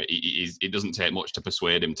prisoner, it doesn't take much to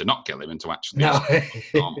persuade him to not kill him and to actually. No.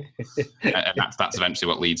 And that's eventually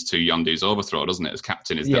what leads to Yondu's overthrow, doesn't it? As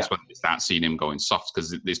captain, that's when they start seeing him going soft,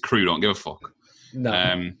 because his crew don't give a fuck.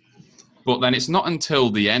 No. But then it's not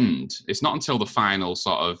until the end, it's not until the final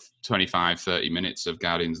sort of 25, 30 minutes of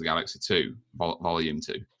Guardians of the Galaxy 2, Volume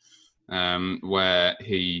 2, where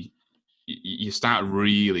you start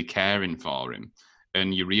really caring for him,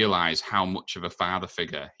 and you realise how much of a father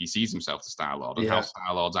figure he sees himself to Star-Lord, and how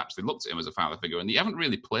Star-Lord's actually looked at him as a father figure, and they haven't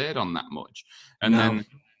really played on that much. And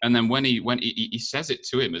then when he says it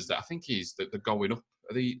to him, is that I think he's the going up,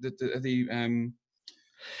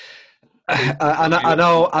 I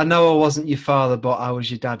know I wasn't your father, but I was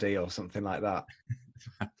your daddy, or something like that.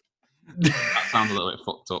 That sounds a little bit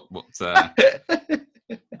fucked up, but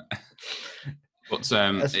that's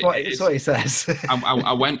what he says.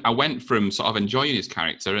 I went from sort of enjoying his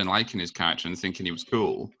character and liking his character and thinking he was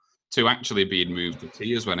cool to actually being moved to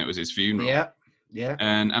tears when it was his funeral. Yeah.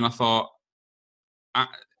 And I thought I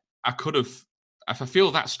could have, if I feel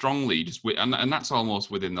that strongly, and that's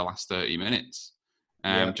almost within the last 30 minutes.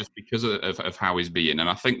 Just because of how he's being. And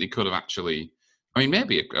I think they could have actually,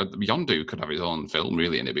 maybe Yondu could have his own film,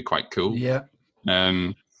 really, and it'd be quite cool. Yeah.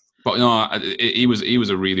 But no, he was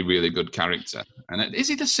a really, really good character. And is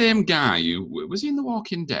he the same guy who was he in The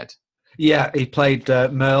Walking Dead? Yeah, he played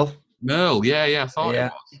Merle. Merle, yeah, I thought it Yeah.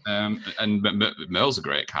 was. And Merle's a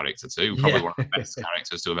great character too. Probably Yeah. one of the best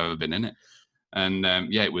characters to have ever been in it. And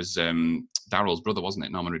yeah, it was Daryl's brother, wasn't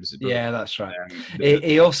it? Norman Reedus' brother. Yeah, that's right.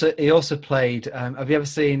 He also played. Have you ever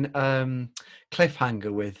seen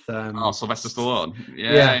Cliffhanger with? Sylvester Stallone.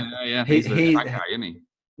 Yeah. Yeah. He's that guy, isn't he?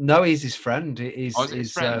 No, he's his friend. He's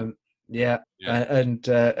his friend? yeah. Yeah. And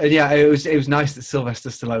yeah, it was nice that Sylvester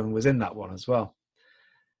Stallone was in that one as well.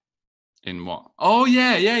 In what? Oh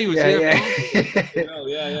yeah, he was.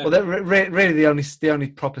 Yeah. Well, really, the only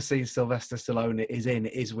proper scene Sylvester Stallone is in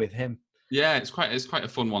is with him. Yeah, it's quite a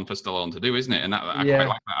fun one for Stallone to do, isn't it? And I quite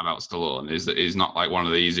like that about Stallone is that he's not like one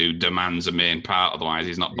of these who demands a main part, otherwise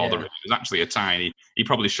he's not bothering. There's actually a tiny. He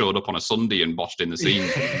probably showed up on a Sunday and boshed in the scene.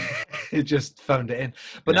 He just phoned it in.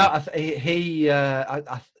 But no, he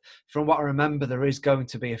from what I remember, there is going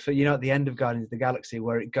to be at the end of Guardians of the Galaxy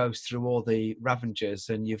where it goes through all the Ravengers,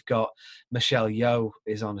 and you've got Michelle Yeoh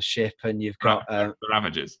is on a ship, and you've got the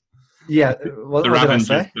Ravagers. Yeah, what did I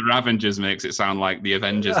say? The Ravengers makes it sound like the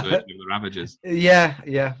Avengers version of the Ravagers.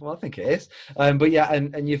 Yeah. Well, I think it is. But yeah,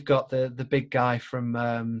 and you've got the big guy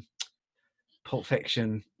from Pulp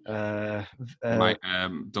Fiction, Duncan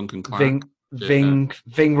Clark, Ving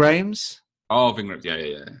Rhames. Oh, Ving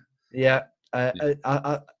Rhames. Yeah.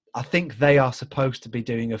 I think they are supposed to be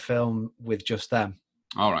doing a film with just them.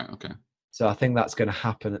 All right. Okay. So I think that's going to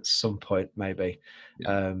happen at some point, maybe.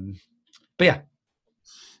 Yeah. But yeah.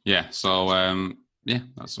 Yeah. So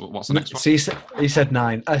that's what's the next one. So you said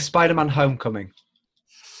 9. Spider-Man: Homecoming.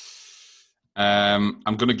 I'm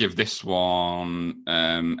going to give this one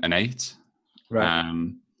an 8.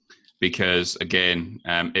 Right. Because again,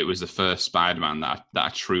 it was the first Spider-Man that I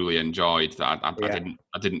truly enjoyed. That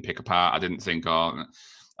I didn't pick apart. I didn't think,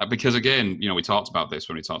 because again, we talked about this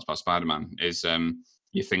when we talked about Spider-Man. Is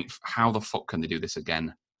you think, how the fuck can they do this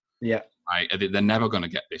again? Yeah. They're never going to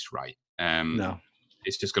get this right. No.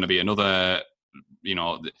 It's just going to be another.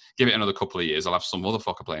 Give it another couple of years. I'll have some other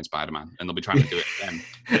fucker playing Spider-Man, and they'll be trying to do it again.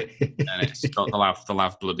 And they'll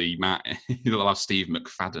have bloody Matt. They'll have Steve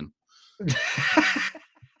McFadden.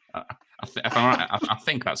 I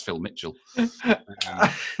think that's Phil Mitchell.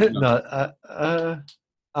 No,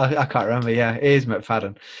 I can't remember. Yeah, it is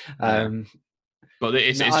McFadden. But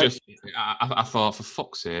I thought, for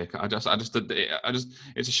fuck's sake,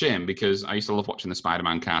 it's a shame because I used to love watching the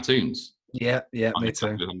Spider-Man cartoons. Yeah, me too.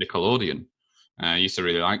 On Nickelodeon, I used to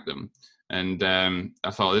really like them, and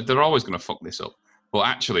I thought they're always going to fuck this up. But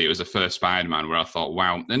actually, it was the first Spider-Man where I thought,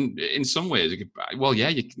 wow. And in some ways,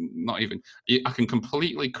 I can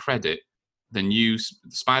completely credit the new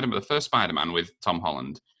Spider-Man, the first Spider-Man with Tom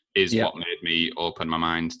Holland, is what made me open my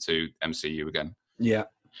mind to MCU again. Yeah,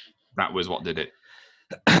 that was what did it.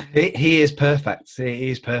 He is perfect. He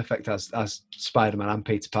is perfect as Spider-Man and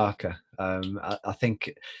Peter Parker. I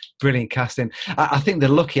think brilliant casting. I think they're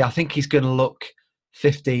lucky. I think he's going to look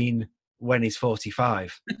 15 when he's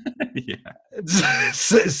 45. Yeah.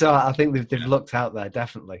 So I think they've looked out there,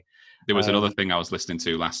 definitely. There was another thing I was listening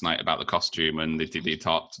to last night about the costume, and they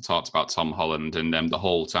talked about Tom Holland, and the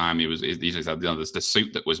whole time he said, the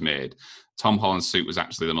suit that was made. Tom Holland's suit was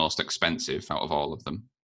actually the most expensive out of all of them.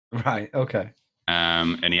 Right. Okay.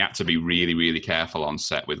 And he had to be really, really careful on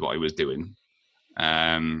set with what he was doing.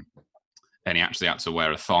 And he actually had to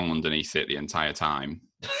wear a thong underneath it the entire time.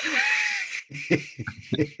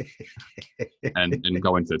 and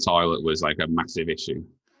going to the toilet was like a massive issue.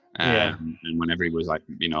 And whenever he was like,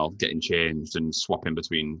 getting changed and swapping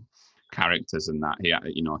between characters and that, he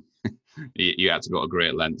had to go to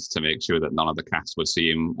great lengths to make sure that none of the cast would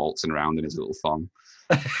see him waltzing around in his little thong.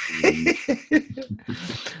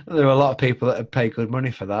 There are a lot of people that would pay good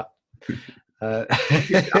money for that. I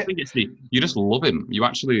think it's you just love him. You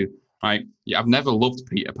actually I've never loved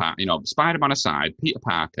Peter Parker. Spider-Man aside, Peter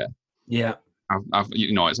Parker. Yeah.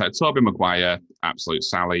 It's like Tobey Maguire, absolute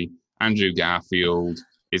Sally. Andrew Garfield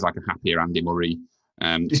is like a happier Andy Murray.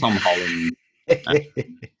 Tom Holland.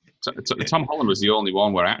 Tom Holland was the only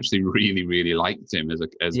one where I actually really, really liked him as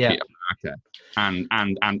Peter Parker. And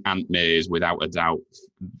Aunt May is without a doubt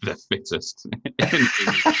the fittest.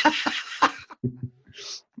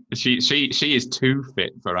 She is too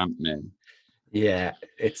fit for Aunt May. Yeah,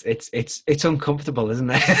 it's uncomfortable, isn't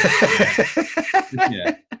it?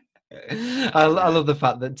 Yeah. I love the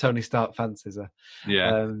fact that Tony Stark fancies her.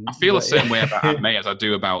 Yeah, I feel the same way about Aunt May as I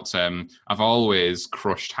do about. I've always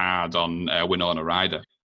crushed hard on Winona Ryder.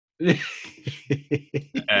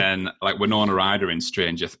 And like Winona Ryder in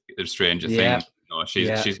Stranger Things,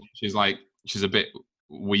 she's a bit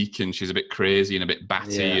weak and she's a bit crazy and a bit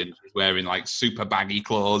batty and she's wearing like super baggy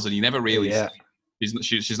clothes and you never really see,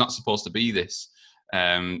 she's not supposed to be this.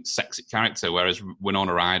 sexy character, whereas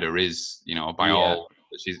Winona Ryder is, by all,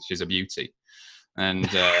 she's a beauty. And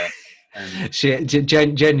she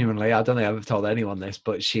genuinely, I don't think I've ever told anyone this,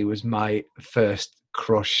 but she was my first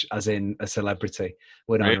crush, as in a celebrity.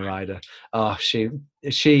 Winona Ryder. Oh, she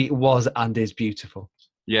was and is beautiful.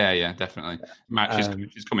 Yeah, definitely.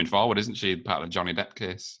 She's coming forward, isn't she? Part of the Johnny Depp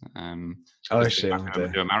case. They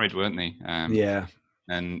were married, weren't they? Yeah.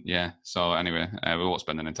 And so anyway, we won't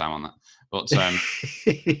spend any time on that, but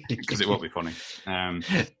because it won't be funny.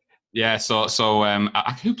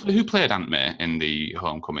 Who played Aunt May in the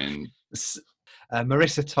Homecoming?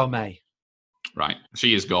 Marissa Tomei. Right,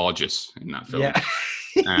 she is gorgeous in that film. Yeah.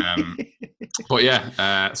 But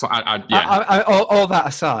all that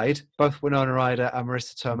aside, both Winona Ryder and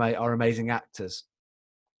Marissa Tomei are amazing actors.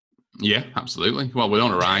 Yeah, absolutely. Well,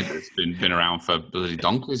 Winona Ryder's been around for bloody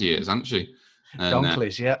donkey's years, hasn't she?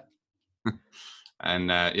 Donkeys, yeah.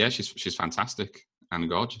 And she's fantastic and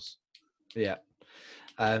gorgeous. Yeah.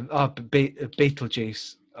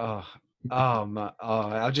 Beetlejuice.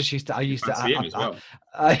 I used to see him as well.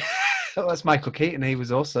 That's Michael Keaton. He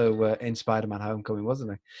was also in Spider-Man: Homecoming,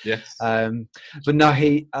 wasn't he? Yes. But no,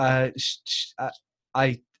 I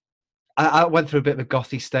went through a bit of a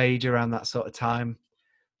gothy stage around that sort of time,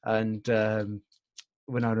 and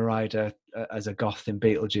Winona Ryder as a goth in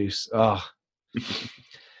Beetlejuice. Oh,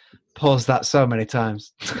 paused that so many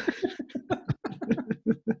times.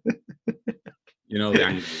 The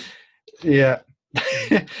angle. Yeah.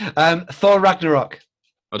 Thor Ragnarok.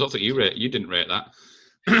 I don't think you didn't rate that.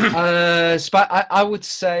 I would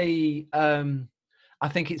say I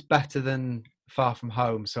think it's better than Far From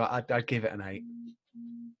Home, so I'd give it an 8.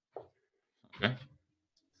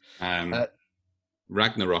 Okay.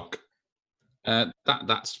 Ragnarok.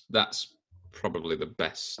 That's probably the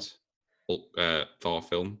best Thor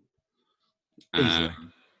film.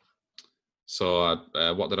 So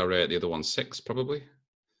what did I rate the other one? 6, probably.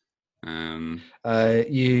 The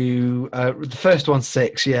first one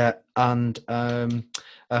 6, yeah, and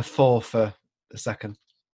 4 for the second.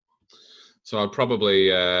 So I'd probably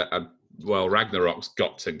Ragnarok's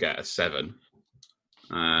got to get a 7.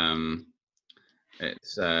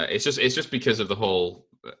 It's just because of the whole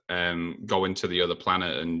going to the other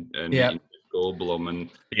planet and Goldblum and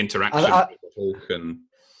the interaction with the Hulk, and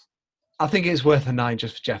I think it's worth a 9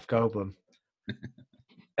 just for Jeff Goldblum.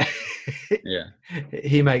 Yeah,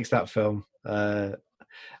 he makes that film, and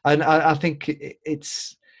I think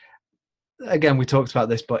it's, again, we talked about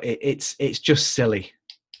this, but it's just silly.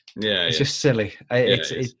 It's just silly.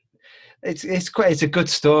 It's a good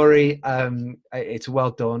story. It's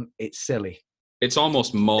well done. It's silly. It's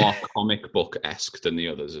almost more comic book-esque than the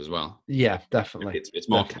others as well. Yeah, definitely. It's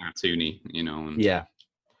more cartoony, And... Yeah.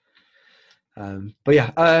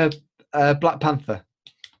 But Black Panther.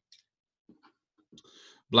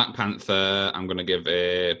 Black Panther, I'm going to give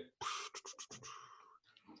a...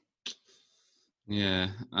 Yeah.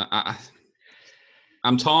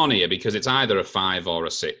 I'm torn here because it's either a 5 or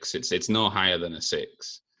a 6. It's no higher than a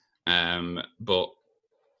 6. But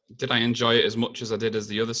did I enjoy it as much as I did as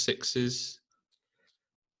the other 6s?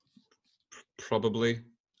 Probably.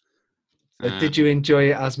 Did you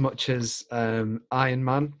enjoy it as much as Iron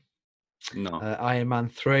Man? No. Iron Man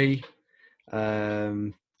 3,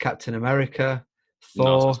 Captain America, Thor.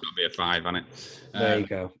 No, so it's got to be a 5, hasn't it? There you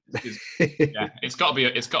go. It's got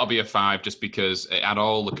to be a 5 just because it had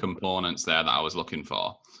all the components there that I was looking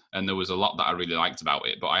for, and there was a lot that I really liked about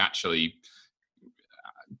it. But I actually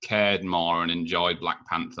cared more and enjoyed Black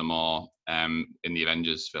Panther more in the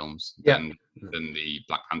Avengers films than the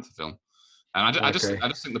Black Panther film. And I just think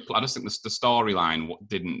the storyline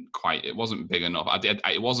it wasn't big enough. I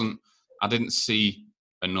didn't see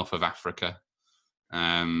enough of Africa.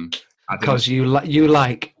 Because you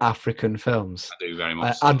like African films. I do very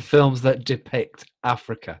much. And films that depict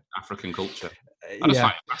Africa. African culture. I just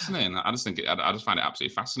find it fascinating. I just find it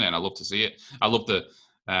absolutely fascinating. I love to see it. I love the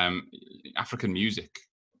African music.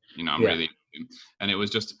 Really, and it was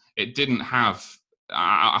just, it didn't have.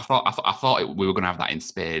 I thought we were going to have that in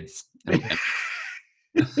spades. And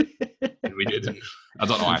we didn't. I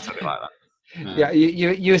don't know why I said it like that. Yeah,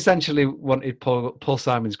 you essentially wanted Paul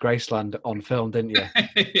Simon's Graceland on film, didn't you?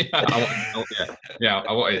 I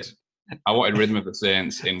wanted Rhythm of the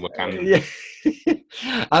Saints in Wakanda.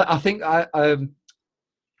 I think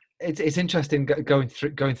it's interesting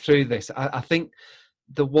going through this. I think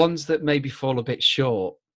the ones that maybe fall a bit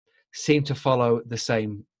short seem to follow the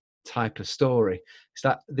same type of story. It's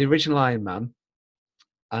that the original Iron Man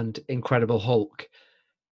and Incredible Hulk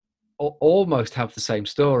almost have the same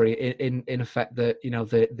story in effect, that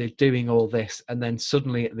they're doing all this, and then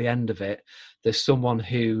suddenly at the end of it there's someone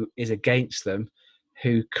who is against them,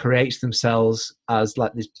 who creates themselves as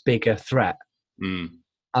like this bigger threat, Mm.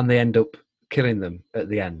 and they end up killing them at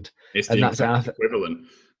the end. It's And the that's equivalent.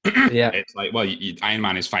 Yeah. It's like, well, Iron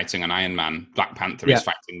Man is fighting an Iron Man. Black Panther Yeah. is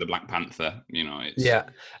fighting the Black Panther. You know, it's Yeah,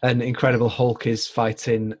 and Incredible Hulk is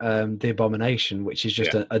fighting the Abomination, which is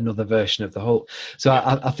just another version of the Hulk. So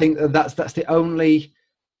I think that's the only.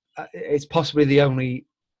 It's possibly the only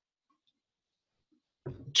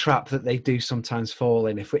trap that they do sometimes fall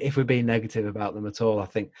in, if we're being negative about them at all, I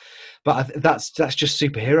think. But that's just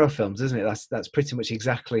superhero films, isn't it? That's pretty much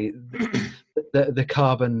exactly the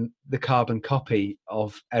carbon copy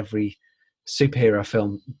of every superhero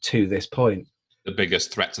film to this point. The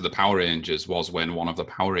biggest threat to the Power Rangers was when one of the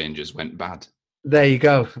Power Rangers went bad. There you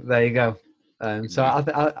go. So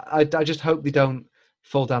I just hope they don't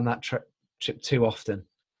fall down that trip too often.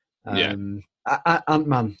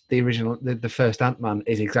 Ant-Man, the original, the first Ant-Man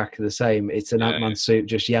is exactly the same. It's an Ant-Man suit,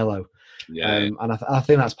 just yellow. And I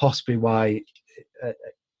think that's possibly why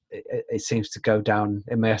it seems to go down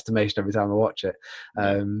in my estimation every time I watch it.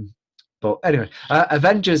 But anyway,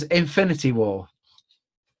 Avengers: Infinity War.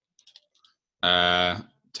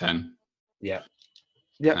 10. Yeah.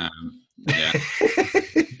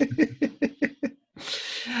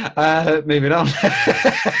 Moving on.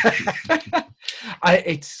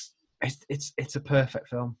 It's a perfect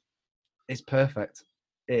film. It's perfect.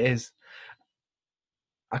 It is.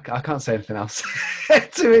 I can't say anything else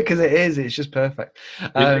to it because it is. It's just perfect.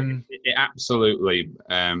 It absolutely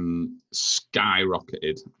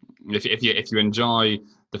skyrocketed. If you enjoy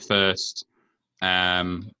the first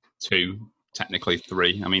 2, technically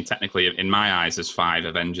 3. I mean, technically, in my eyes, there's 5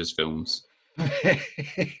 Avengers films.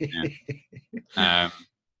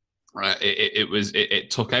 It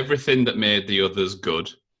took everything that made the others good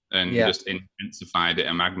and just intensified it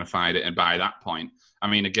and magnified it. And by that point, I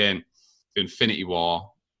mean, again, Infinity War.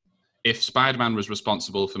 If Spider-Man was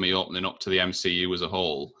responsible for me opening up to the MCU as a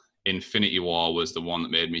whole, Infinity War was the one that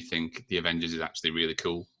made me think the Avengers is actually really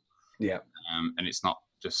cool. Yeah. And it's not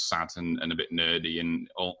just sad and a bit nerdy and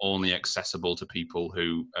only accessible to people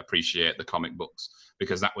who appreciate the comic books,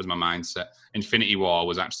 because that was my mindset. Infinity War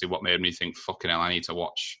was actually what made me think, fucking hell, I need to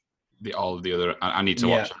watch all of the other... I need to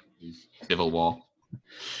watch Civil War.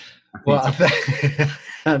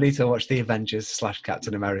 I need to watch the Avengers /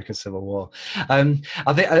 Captain America Civil War. I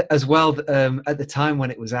think as well, at the time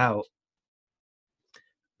when it was out,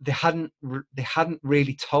 they hadn't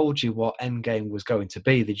really told you what Endgame was going to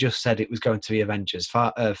be. They just said it was going to be Avengers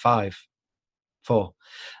 4. So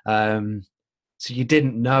you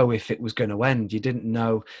didn't know if it was going to end. You didn't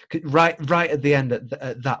know right at the end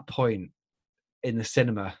at that point in the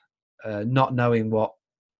cinema, not knowing what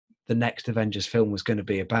the next Avengers film was going to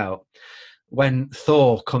be about. When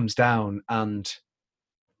Thor comes down and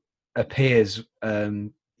appears,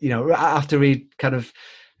 after he kind of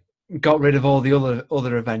got rid of all the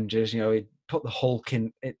other Avengers, he put the Hulk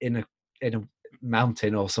in a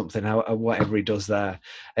mountain or something, whatever he does there,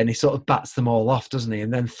 and he sort of bats them all off, doesn't he?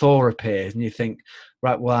 And then Thor appears, and you think,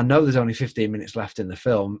 right, well, I know there's only 15 minutes left in the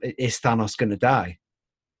film. Is Thanos going to die?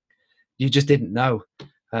 You just didn't know,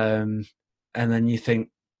 and then you think,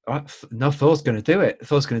 no, Thor's going to do it.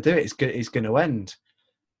 Thor's going to do it. It's going to end,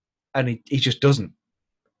 and he just doesn't.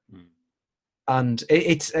 And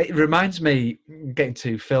it reminds me, getting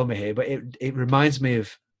too filmy here, but it reminds me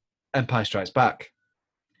of Empire Strikes Back.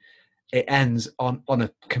 It ends on a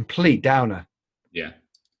complete downer. Yeah,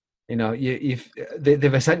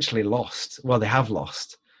 they've essentially lost. Well, they have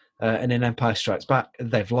lost, and in Empire Strikes Back,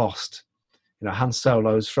 they've lost. Han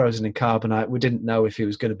Solo's frozen in carbonite. We didn't know if he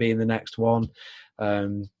was going to be in the next one.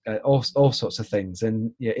 All sorts of things,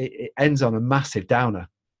 and it ends on a massive downer.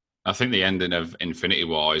 I think the ending of Infinity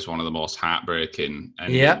War is one of the most heartbreaking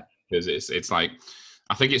endings. Yeah, because it's like,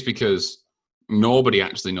 I think it's because nobody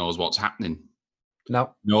actually knows what's happening.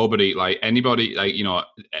 No, nobody, like anybody, like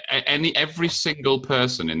every single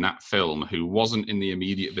person in that film who wasn't in the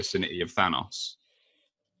immediate vicinity of Thanos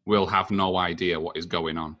will have no idea what is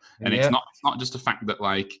going on, and it's not just the fact that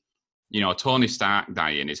Tony Stark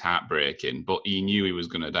dying is heartbreaking, but he knew he was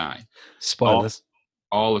going to die. Spoilers.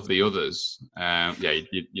 All of the others,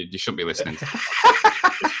 you shouldn't be listening to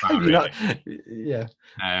this far, really. Yeah.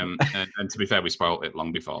 And to be fair, we spoiled it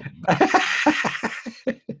long before.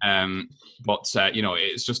 But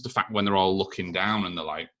it's just the fact when they're all looking down and they're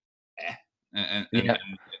like, eh. And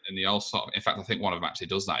they all sort of, in fact, I think one of them actually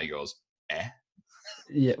does that. He goes, eh.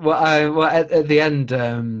 Yeah. Well, at the end,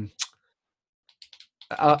 on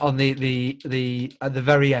the at the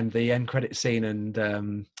very end, the end credit scene,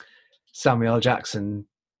 and Samuel L. Jackson.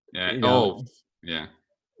 Yeah. Yeah.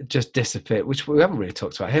 just disappear, which we haven't really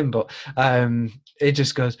talked about him, but it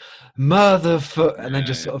just goes motherfucker, and then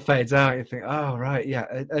just sort of fades out. You think, oh right, yeah,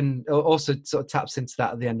 and also sort of taps into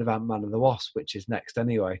that at the end of Ant-Man and the Wasp, which is next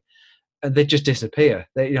anyway, and they just disappear.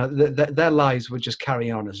 They, you know, their lives would just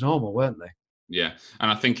carry on as normal, weren't they? Yeah,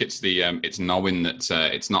 and I think it's the it's knowing that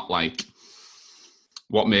it's not like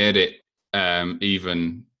what made it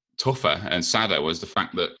even tougher and sadder was the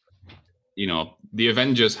fact that, you know, the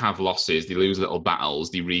Avengers have losses, they lose little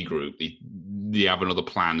battles, they regroup, they have another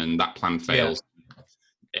plan, and that plan fails.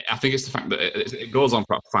 Yeah. I think it's the fact that it goes on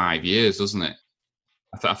for about 5 years, doesn't it?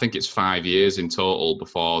 I think it's 5 years in total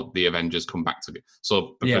before the Avengers come back to it.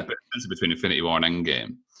 So between Infinity War and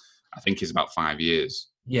Endgame, I think it's about 5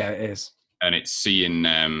 years. Yeah, it is. And it's seeing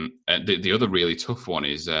the other really tough one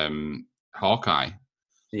is Hawkeye.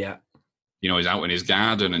 Yeah. You know, he's out in his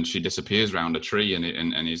garden and she disappears around a tree,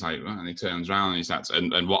 and he's like, and he turns around and he's like,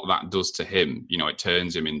 and what that does to him, you know, it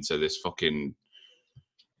turns him into this fucking,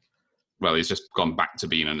 well, he's just gone back to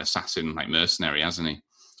being an assassin, like mercenary, hasn't he?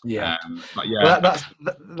 Yeah. But yeah, well,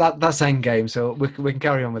 that's Endgame, so we can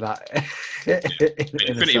carry on with that.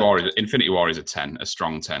 Infinity War is a 10, a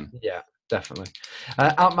strong 10. Yeah, definitely.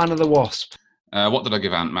 Ant-Man and the Wasp. What did I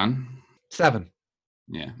give Ant-Man? 7.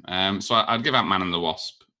 Yeah. So I'd give Ant-Man and the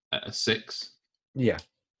Wasp a 6. Yeah.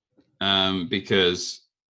 Because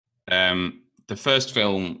the first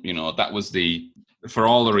film, you know, that was for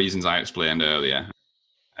all the reasons I explained earlier,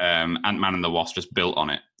 Ant-Man and the Wasp just built on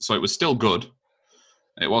it. So it was still good.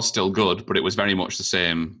 It was still good, but it was very much the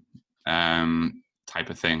same type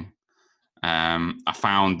of thing. I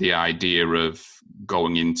found the idea of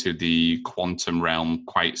going into the quantum realm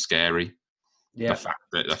quite scary. Yeah.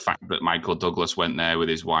 The fact that Michael Douglas went there with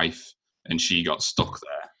his wife and she got stuck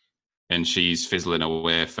there, and she's fizzling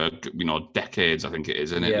away for, you know, decades, I think it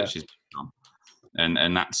is, isn't it? Yeah. That she's been on.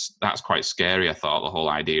 And that's quite scary, I thought, the whole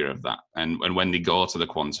idea of that. And when they go to the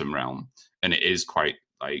quantum realm, and it is quite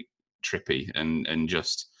like trippy and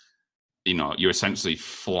just, you know, you're essentially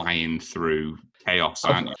flying through chaos,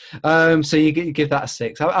 aren't you? So you give that a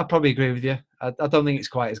 6. I probably agree with you. I don't think it's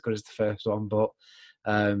quite as good as the first one, but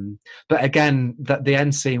again, that the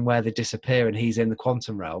end scene where they disappear and he's in the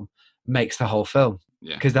quantum realm makes the whole film.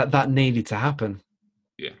 Yeah, because that needed to happen.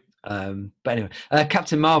 Yeah. But anyway,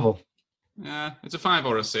 Captain Marvel. Yeah, it's a 5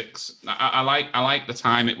 or a 6. I like the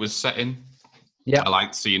time it was set in. Yeah, I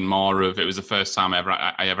liked seeing more of. It was the first time I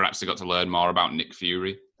ever actually got to learn more about Nick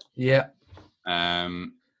Fury. Yeah.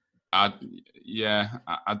 I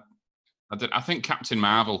think Captain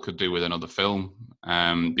Marvel could do with another film.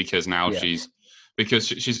 Because now she's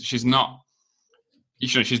not. You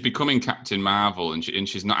know, she's becoming Captain Marvel, and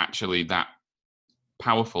she's not actually that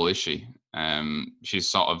powerful, is she? She's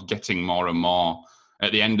sort of getting more and more.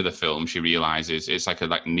 At the end of the film, she realizes it's like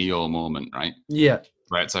a Neo moment, right? Yeah.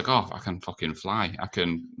 Where it's like, oh, I can fucking fly. I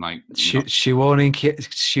can She warning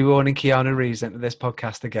Keanu Reeves into this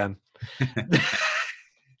podcast again.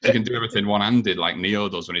 She can do everything one-handed like Neo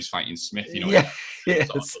does when he's fighting Smith. You know. Yeah. Yes.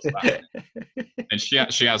 And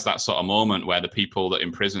she has that sort of moment where the people that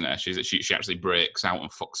imprison her, she actually breaks out and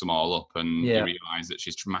fucks them all up, and you realise that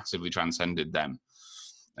she's massively transcended them.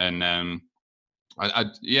 And I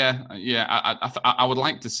would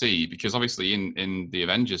like to see, because obviously in the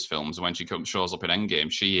Avengers films, when she shows up in Endgame,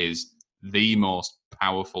 she is the most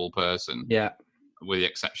powerful person. Yeah. With the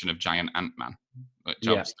exception of Giant Ant-Man, which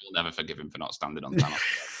I'll still never forgive him for not standing on Thanos.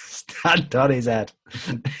 Stand on his head.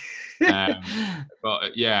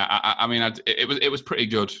 But yeah, I mean, it was pretty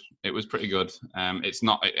good. It was pretty good. It's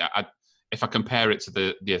not. If I compare it to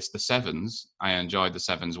the Sevens, I enjoyed the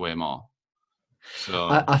Sevens way more. So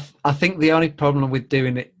I think the only problem with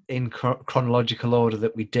doing it in chronological order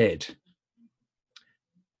that we did,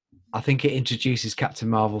 I think it introduces Captain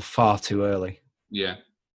Marvel far too early. Yeah.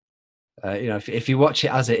 You know, if you watch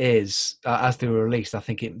it as it is, as they were released, I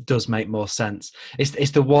think it does make more sense.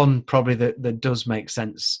 It's the one probably that does make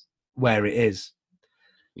sense where it is.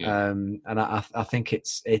 Yeah. And I think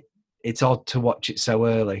it's odd to watch it so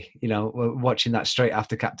early. You know, we're watching that straight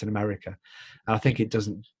after Captain America, and I think it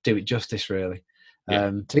doesn't do it justice really.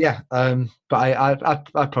 Yeah. But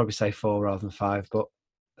I'd probably say 4 rather than 5, but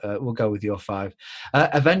we'll go with your 5.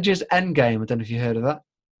 Avengers Endgame. I don't know if you heard of that.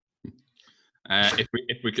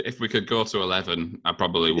 If we could go to 11, I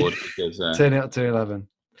probably would, because turn it up to 11.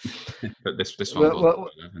 But this one goes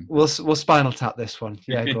to 11. We'll Spinal Tap this one.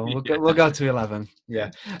 Yeah, go on. We'll go to 11.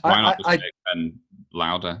 Yeah. Why not just make 10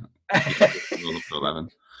 louder? We'll up to 11.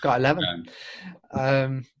 Got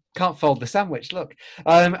 11. Can't fold the sandwich. Look,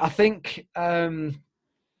 I think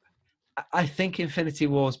Infinity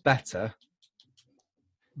War's better,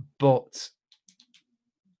 but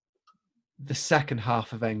the second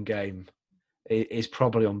half of Endgame is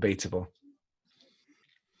probably unbeatable.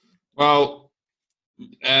 Well,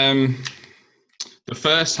 the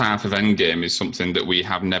first half of Endgame is something that we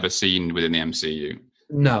have never seen within the MCU.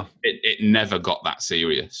 No. It never got that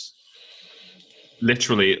serious.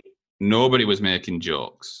 Literally, nobody was making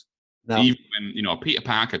jokes. No. Even when, Peter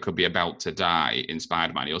Parker could be about to die in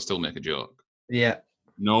Spider-Man, he'll still make a joke. Yeah.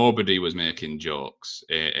 Nobody was making jokes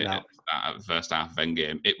No. at the first half of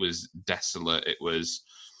Endgame. It was desolate. It was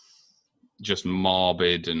just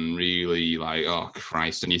morbid and really like, oh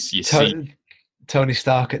Christ! And you see Tony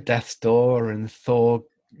Stark at death's door and Thor,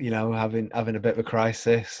 having a bit of a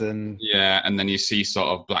crisis, and and then you see sort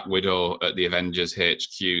of Black Widow at the Avengers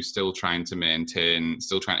HQ, still trying to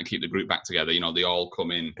keep the group back together. They all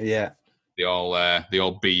come in. Yeah. They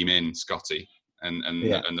all beam in, Scotty, and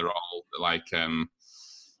they're all like,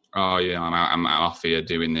 oh yeah, I'm off here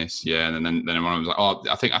doing this, yeah, and then one of them was like, oh,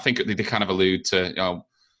 I think they kind of allude to,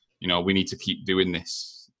 we need to keep doing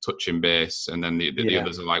this, touching base, and then the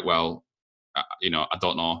others are like, well, I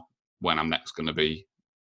don't know when I'm next going to be,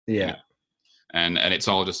 yeah, and it's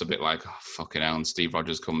all just a bit like, oh, fucking hell, and Steve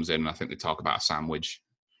Rogers comes in, and I think they talk about a sandwich,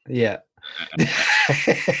 yeah, and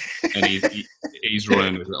he's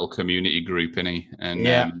running his little community group, isn't he,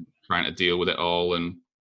 and trying to deal with it all, and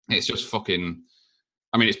it's just fucking.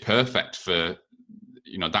 I mean, it's perfect for,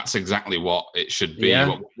 that's exactly what it should be.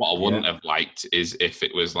 Yeah. What I wouldn't have liked is if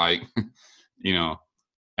it was like,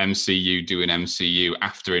 MCU doing MCU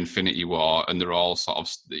after Infinity War, and they're all sort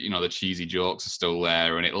of, the cheesy jokes are still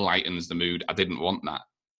there, and it lightens the mood. I didn't want that.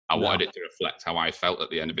 I wanted it to reflect how I felt at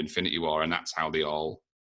the end of Infinity War, and that's how they all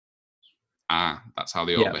That's how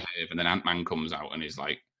they all behave. And then Ant-Man comes out and he's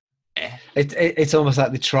like, eh. It's almost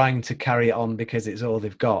like they're trying to carry it on because it's all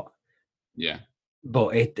they've got. Yeah.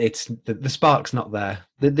 But it's the spark's not there.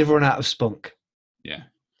 They've run out of spunk. Yeah,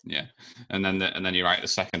 yeah. And then you're right. The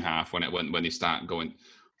second half when they start going,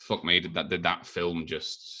 fuck me, did that film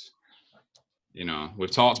just,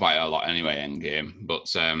 we've talked about it a lot anyway. Endgame,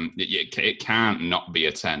 but it can't not be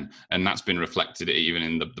a 10, and that's been reflected even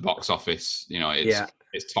in the box office.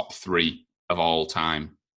 It's top 3 of all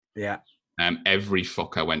time. Yeah. Every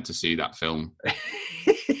fucker went to see that film.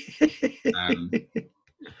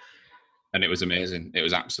 And it was amazing. It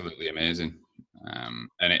was absolutely amazing. And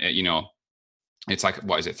it it's like,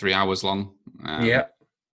 what is it, 3 hours long?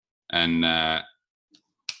 And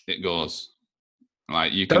it goes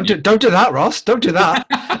like, you don't do that, Ross. Don't do that.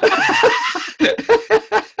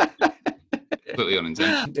 Completely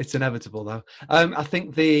unintentional. It's inevitable, though. I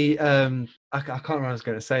think I can't remember what I was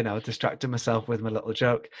going to say now. I distracted myself with my little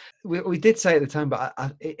joke. We did say at the time, but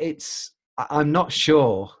I'm not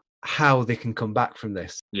sure how they can come back from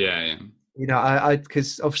this. Yeah.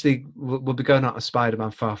 Because obviously we'll be going out of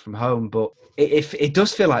Spider-Man Far From Home, but it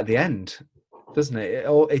does feel like the end, doesn't it?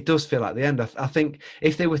 It does feel like the end. I think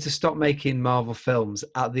if they were to stop making Marvel films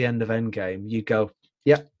at the end of Endgame, you'd go,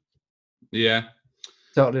 yeah.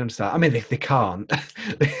 Totally understand. I mean, they can't.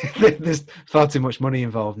 There's far too much money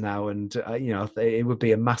involved now, and it would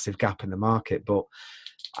be a massive gap in the market. But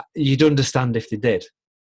you'd understand if they did.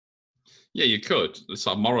 Yeah, you could.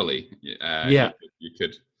 Sort of morally, you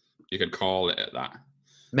could call it at that.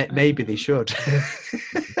 Maybe they should.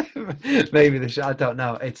 Maybe they should. I don't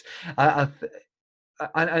know.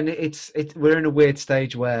 We're in a weird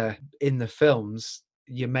stage where in the films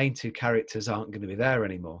your main 2 characters aren't going to be there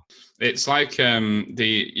anymore. It's like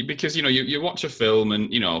because you watch a film and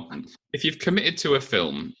if you've committed to a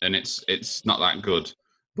film and it's not that good,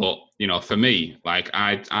 but for me, like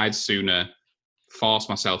I'd sooner force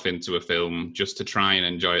myself into a film just to try and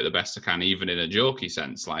enjoy it the best I can, even in a jokey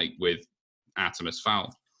sense, like with Artemis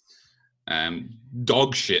Fowl.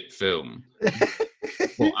 Dog shit film.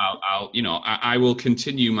 But I will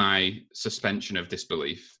continue my suspension of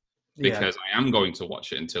disbelief because I am going to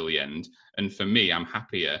watch it until the end. And for me, I'm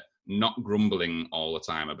happier not grumbling all the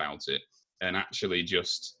time about it and actually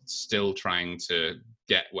just still trying to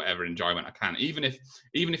get whatever enjoyment I can, even if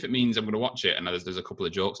it means I'm going to watch it and there's a couple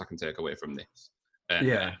of jokes I can take away from this.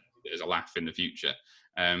 There's a laugh in the future.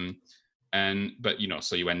 But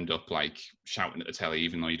so you end up like shouting at the telly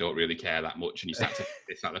even though you don't really care that much, and you start to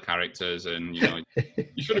diss at the characters, and you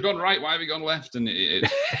should have gone right, why have you gone left? And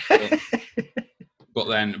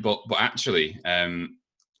but actually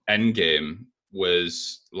Endgame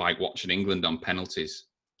was like watching England on penalties.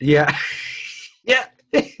 It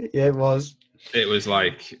was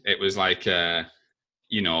like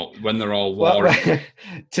when they're all warring.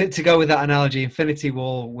 To go with that analogy, Infinity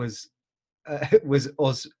War was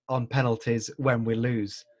us on penalties when we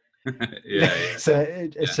lose. So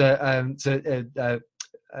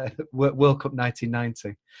World Cup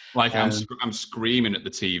 1990. Like I'm screaming at the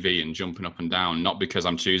TV and jumping up and down, not because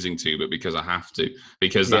I'm choosing to, but because I have to,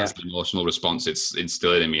 because that's the emotional response it's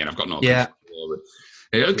instilling in me, and I've got no control over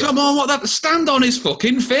it. Come on, what that? Stand on his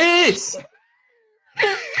fucking face!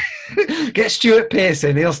 Get Stuart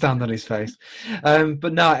Pearson, he'll stand on his face.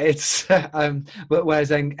 But no, it's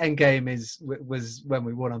whereas Endgame was when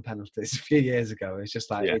we won on penalties a few years ago. It's just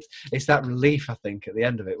like it's that relief, I think, at the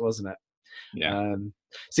end of it, wasn't it? Yeah.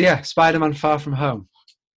 So yeah, Spider-Man: Far From Home.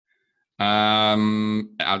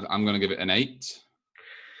 I'm going to give it an 8.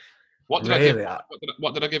 What did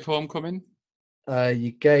I give Homecoming?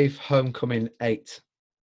 You gave Homecoming 8.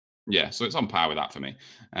 Yeah, so it's on par with that for me.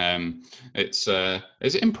 It's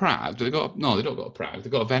is it in Prague? Do they go? No, they don't go to Prague. They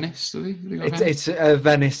go to Venice. Do they? It's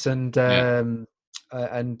Venice and other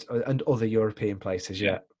European places.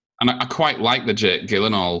 Yeah, and I quite like the Jake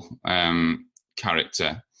Gyllenhaal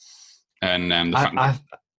character, and the fact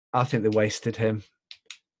I think they wasted him.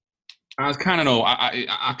 I kind of know.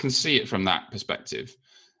 I can see it from that perspective.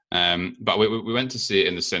 But we went to see it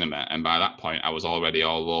in the cinema, and by that point, I was already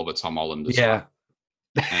all over Tom Holland as well.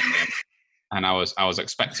 And I was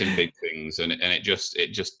expecting big things, and it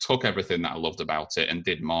just took everything that I loved about it and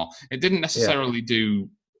did more. It didn't necessarily do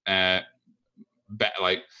better.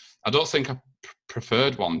 Like, I don't think I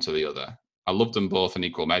preferred one to the other. I loved them both in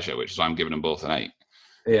equal measure, which is why I'm giving them both an 8.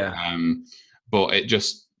 Yeah. But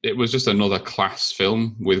it was just another class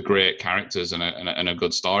film with great characters and a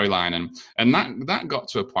good storyline, and that got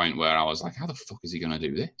to a point where I was like, how the fuck is he going to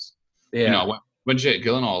do this? Yeah. You know, when Jake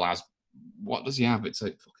Gyllenhaal has. What does he have? It's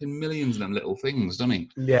like fucking millions of them little things, doesn't he?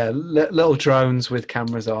 Yeah, little drones with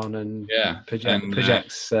cameras on and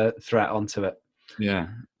projects threat onto it. Yeah,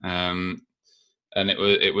 and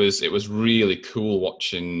it was really cool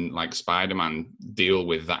watching like Spider-Man deal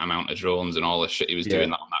with that amount of drones and all the shit he was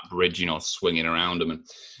doing on that bridge, you know, swinging around him. And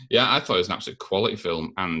yeah, I thought it was an absolute quality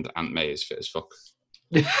film, and Aunt May is fit as fuck.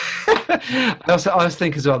 I was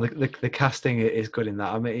thinking as well, the casting is good in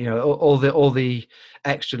that. I mean, you know, all the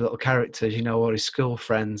extra little characters, you know, all his school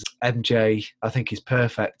friends. MJ, I think, is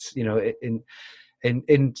perfect. You know, in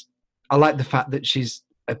I like the fact that she's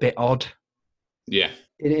a bit odd. Yeah.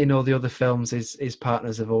 In all the other films, his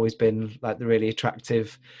partners have always been like the really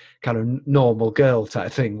attractive, kind of normal girl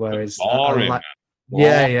type thing. Whereas, boring.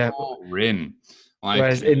 Like,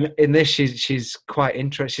 whereas in this, she's quite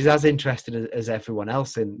interested. She's as interested as everyone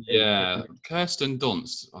else in. Kirsten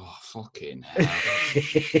Dunst. Oh, fucking hell.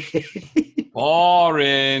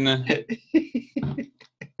 Boring.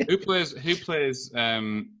 Who plays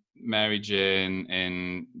Mary Jane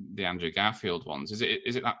in the Andrew Garfield ones? Is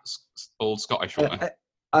it that old Scottish woman?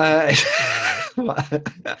 Well,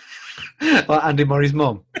 Andy Murray's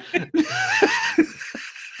mum.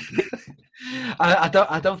 I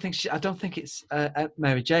don't think it's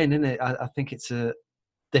Mary Jane, isn't it? I think it's a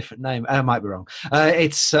different name. I might be wrong.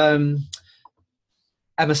 It's Emma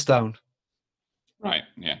Stone. Right.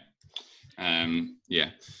 Yeah. Yeah.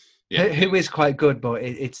 Who is quite good, but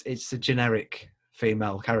it's a generic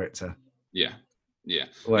female character. Yeah. Yeah.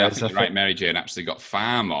 Whereas I think you're right. Mary Jane actually got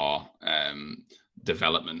far more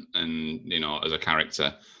development, and you know, as a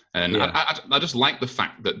character, and I just like the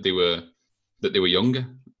fact that they were younger.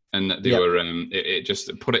 And that they were, it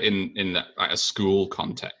just put it in that, like, a school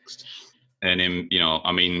context, and you know,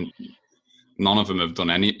 I mean, none of them have done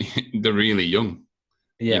any. They're really young,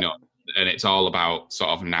 you know, and it's all about sort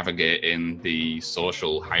of navigating the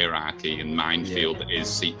social hierarchy and minefield that is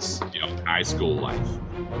Seats, you know, high school life.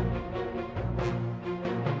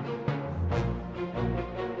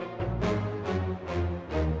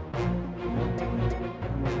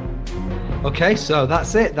 Okay, so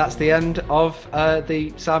that's it. That's the end of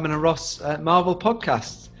the Simon and Ross Marvel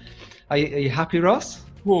podcast. Are you happy, Ross?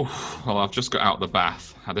 Well, I've just got out of the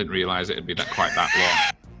bath. I didn't realise it'd be quite that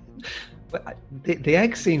long. But the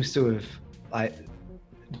egg seems to have like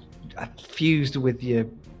fused with your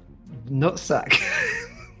nutsack.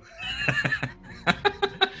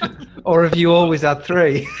 Or have you always had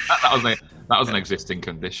 3? That was an existing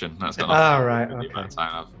condition. That's not. Oh, right. Okay.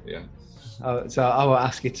 Yeah. Oh, so I will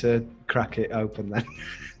ask you to crack it open then.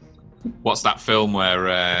 What's that film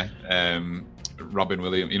where Robin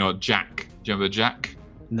Williams, you know, Jack? Do you remember Jack?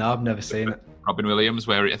 No, I've never seen it. Robin Williams,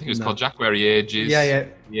 where I think it was called Jack, where he ages.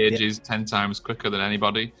 He ages 10 times quicker than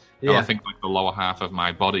anybody. Yeah. I think like the lower half of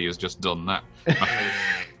my body has just done that.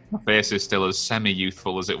 My face is still as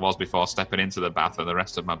semi-youthful as it was before stepping into the bath, and the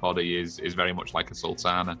rest of my body is very much like a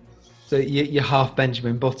sultana. So you're half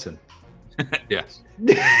Benjamin Button? Yes.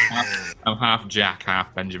 I'm half Jack,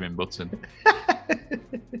 half Benjamin Button.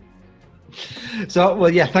 So, well,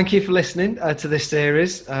 yeah, thank you for listening to this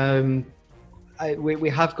series. we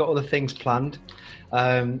have got other things planned.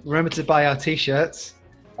 Remember to buy our t-shirts,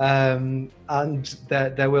 and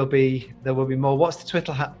there will be more. What's the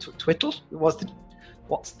Twittle hat? Twittle?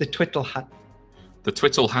 What's the Twittle hat? The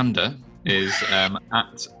Twittle hander is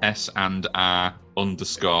at S&R_podcast.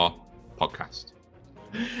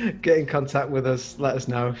 Get in contact with us. Let us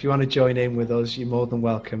know if you want to join in with us. You're more than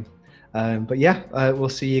welcome. But yeah, we'll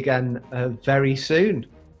see you again very soon.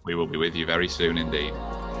 We will be with you very soon indeed.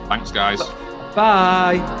 Thanks, guys.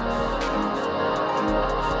 Bye.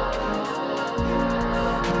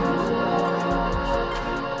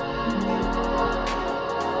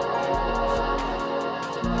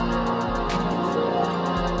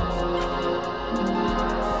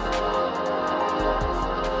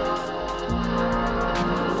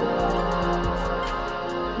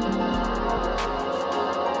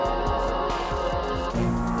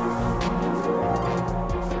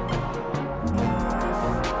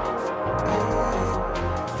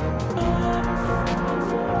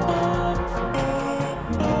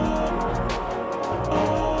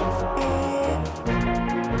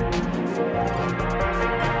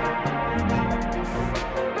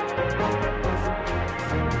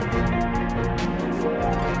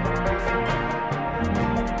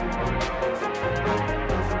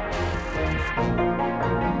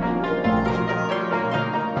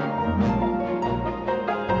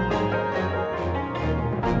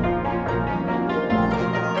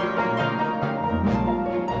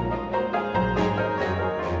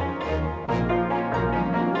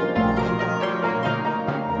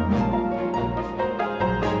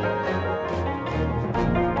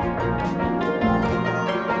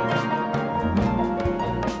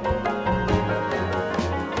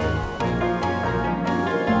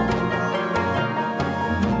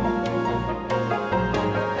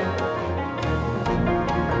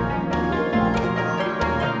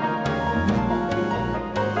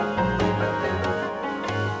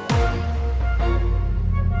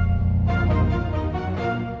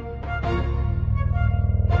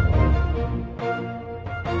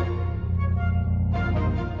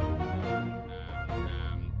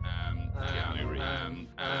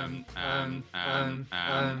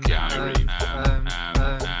 Keanu Reeves.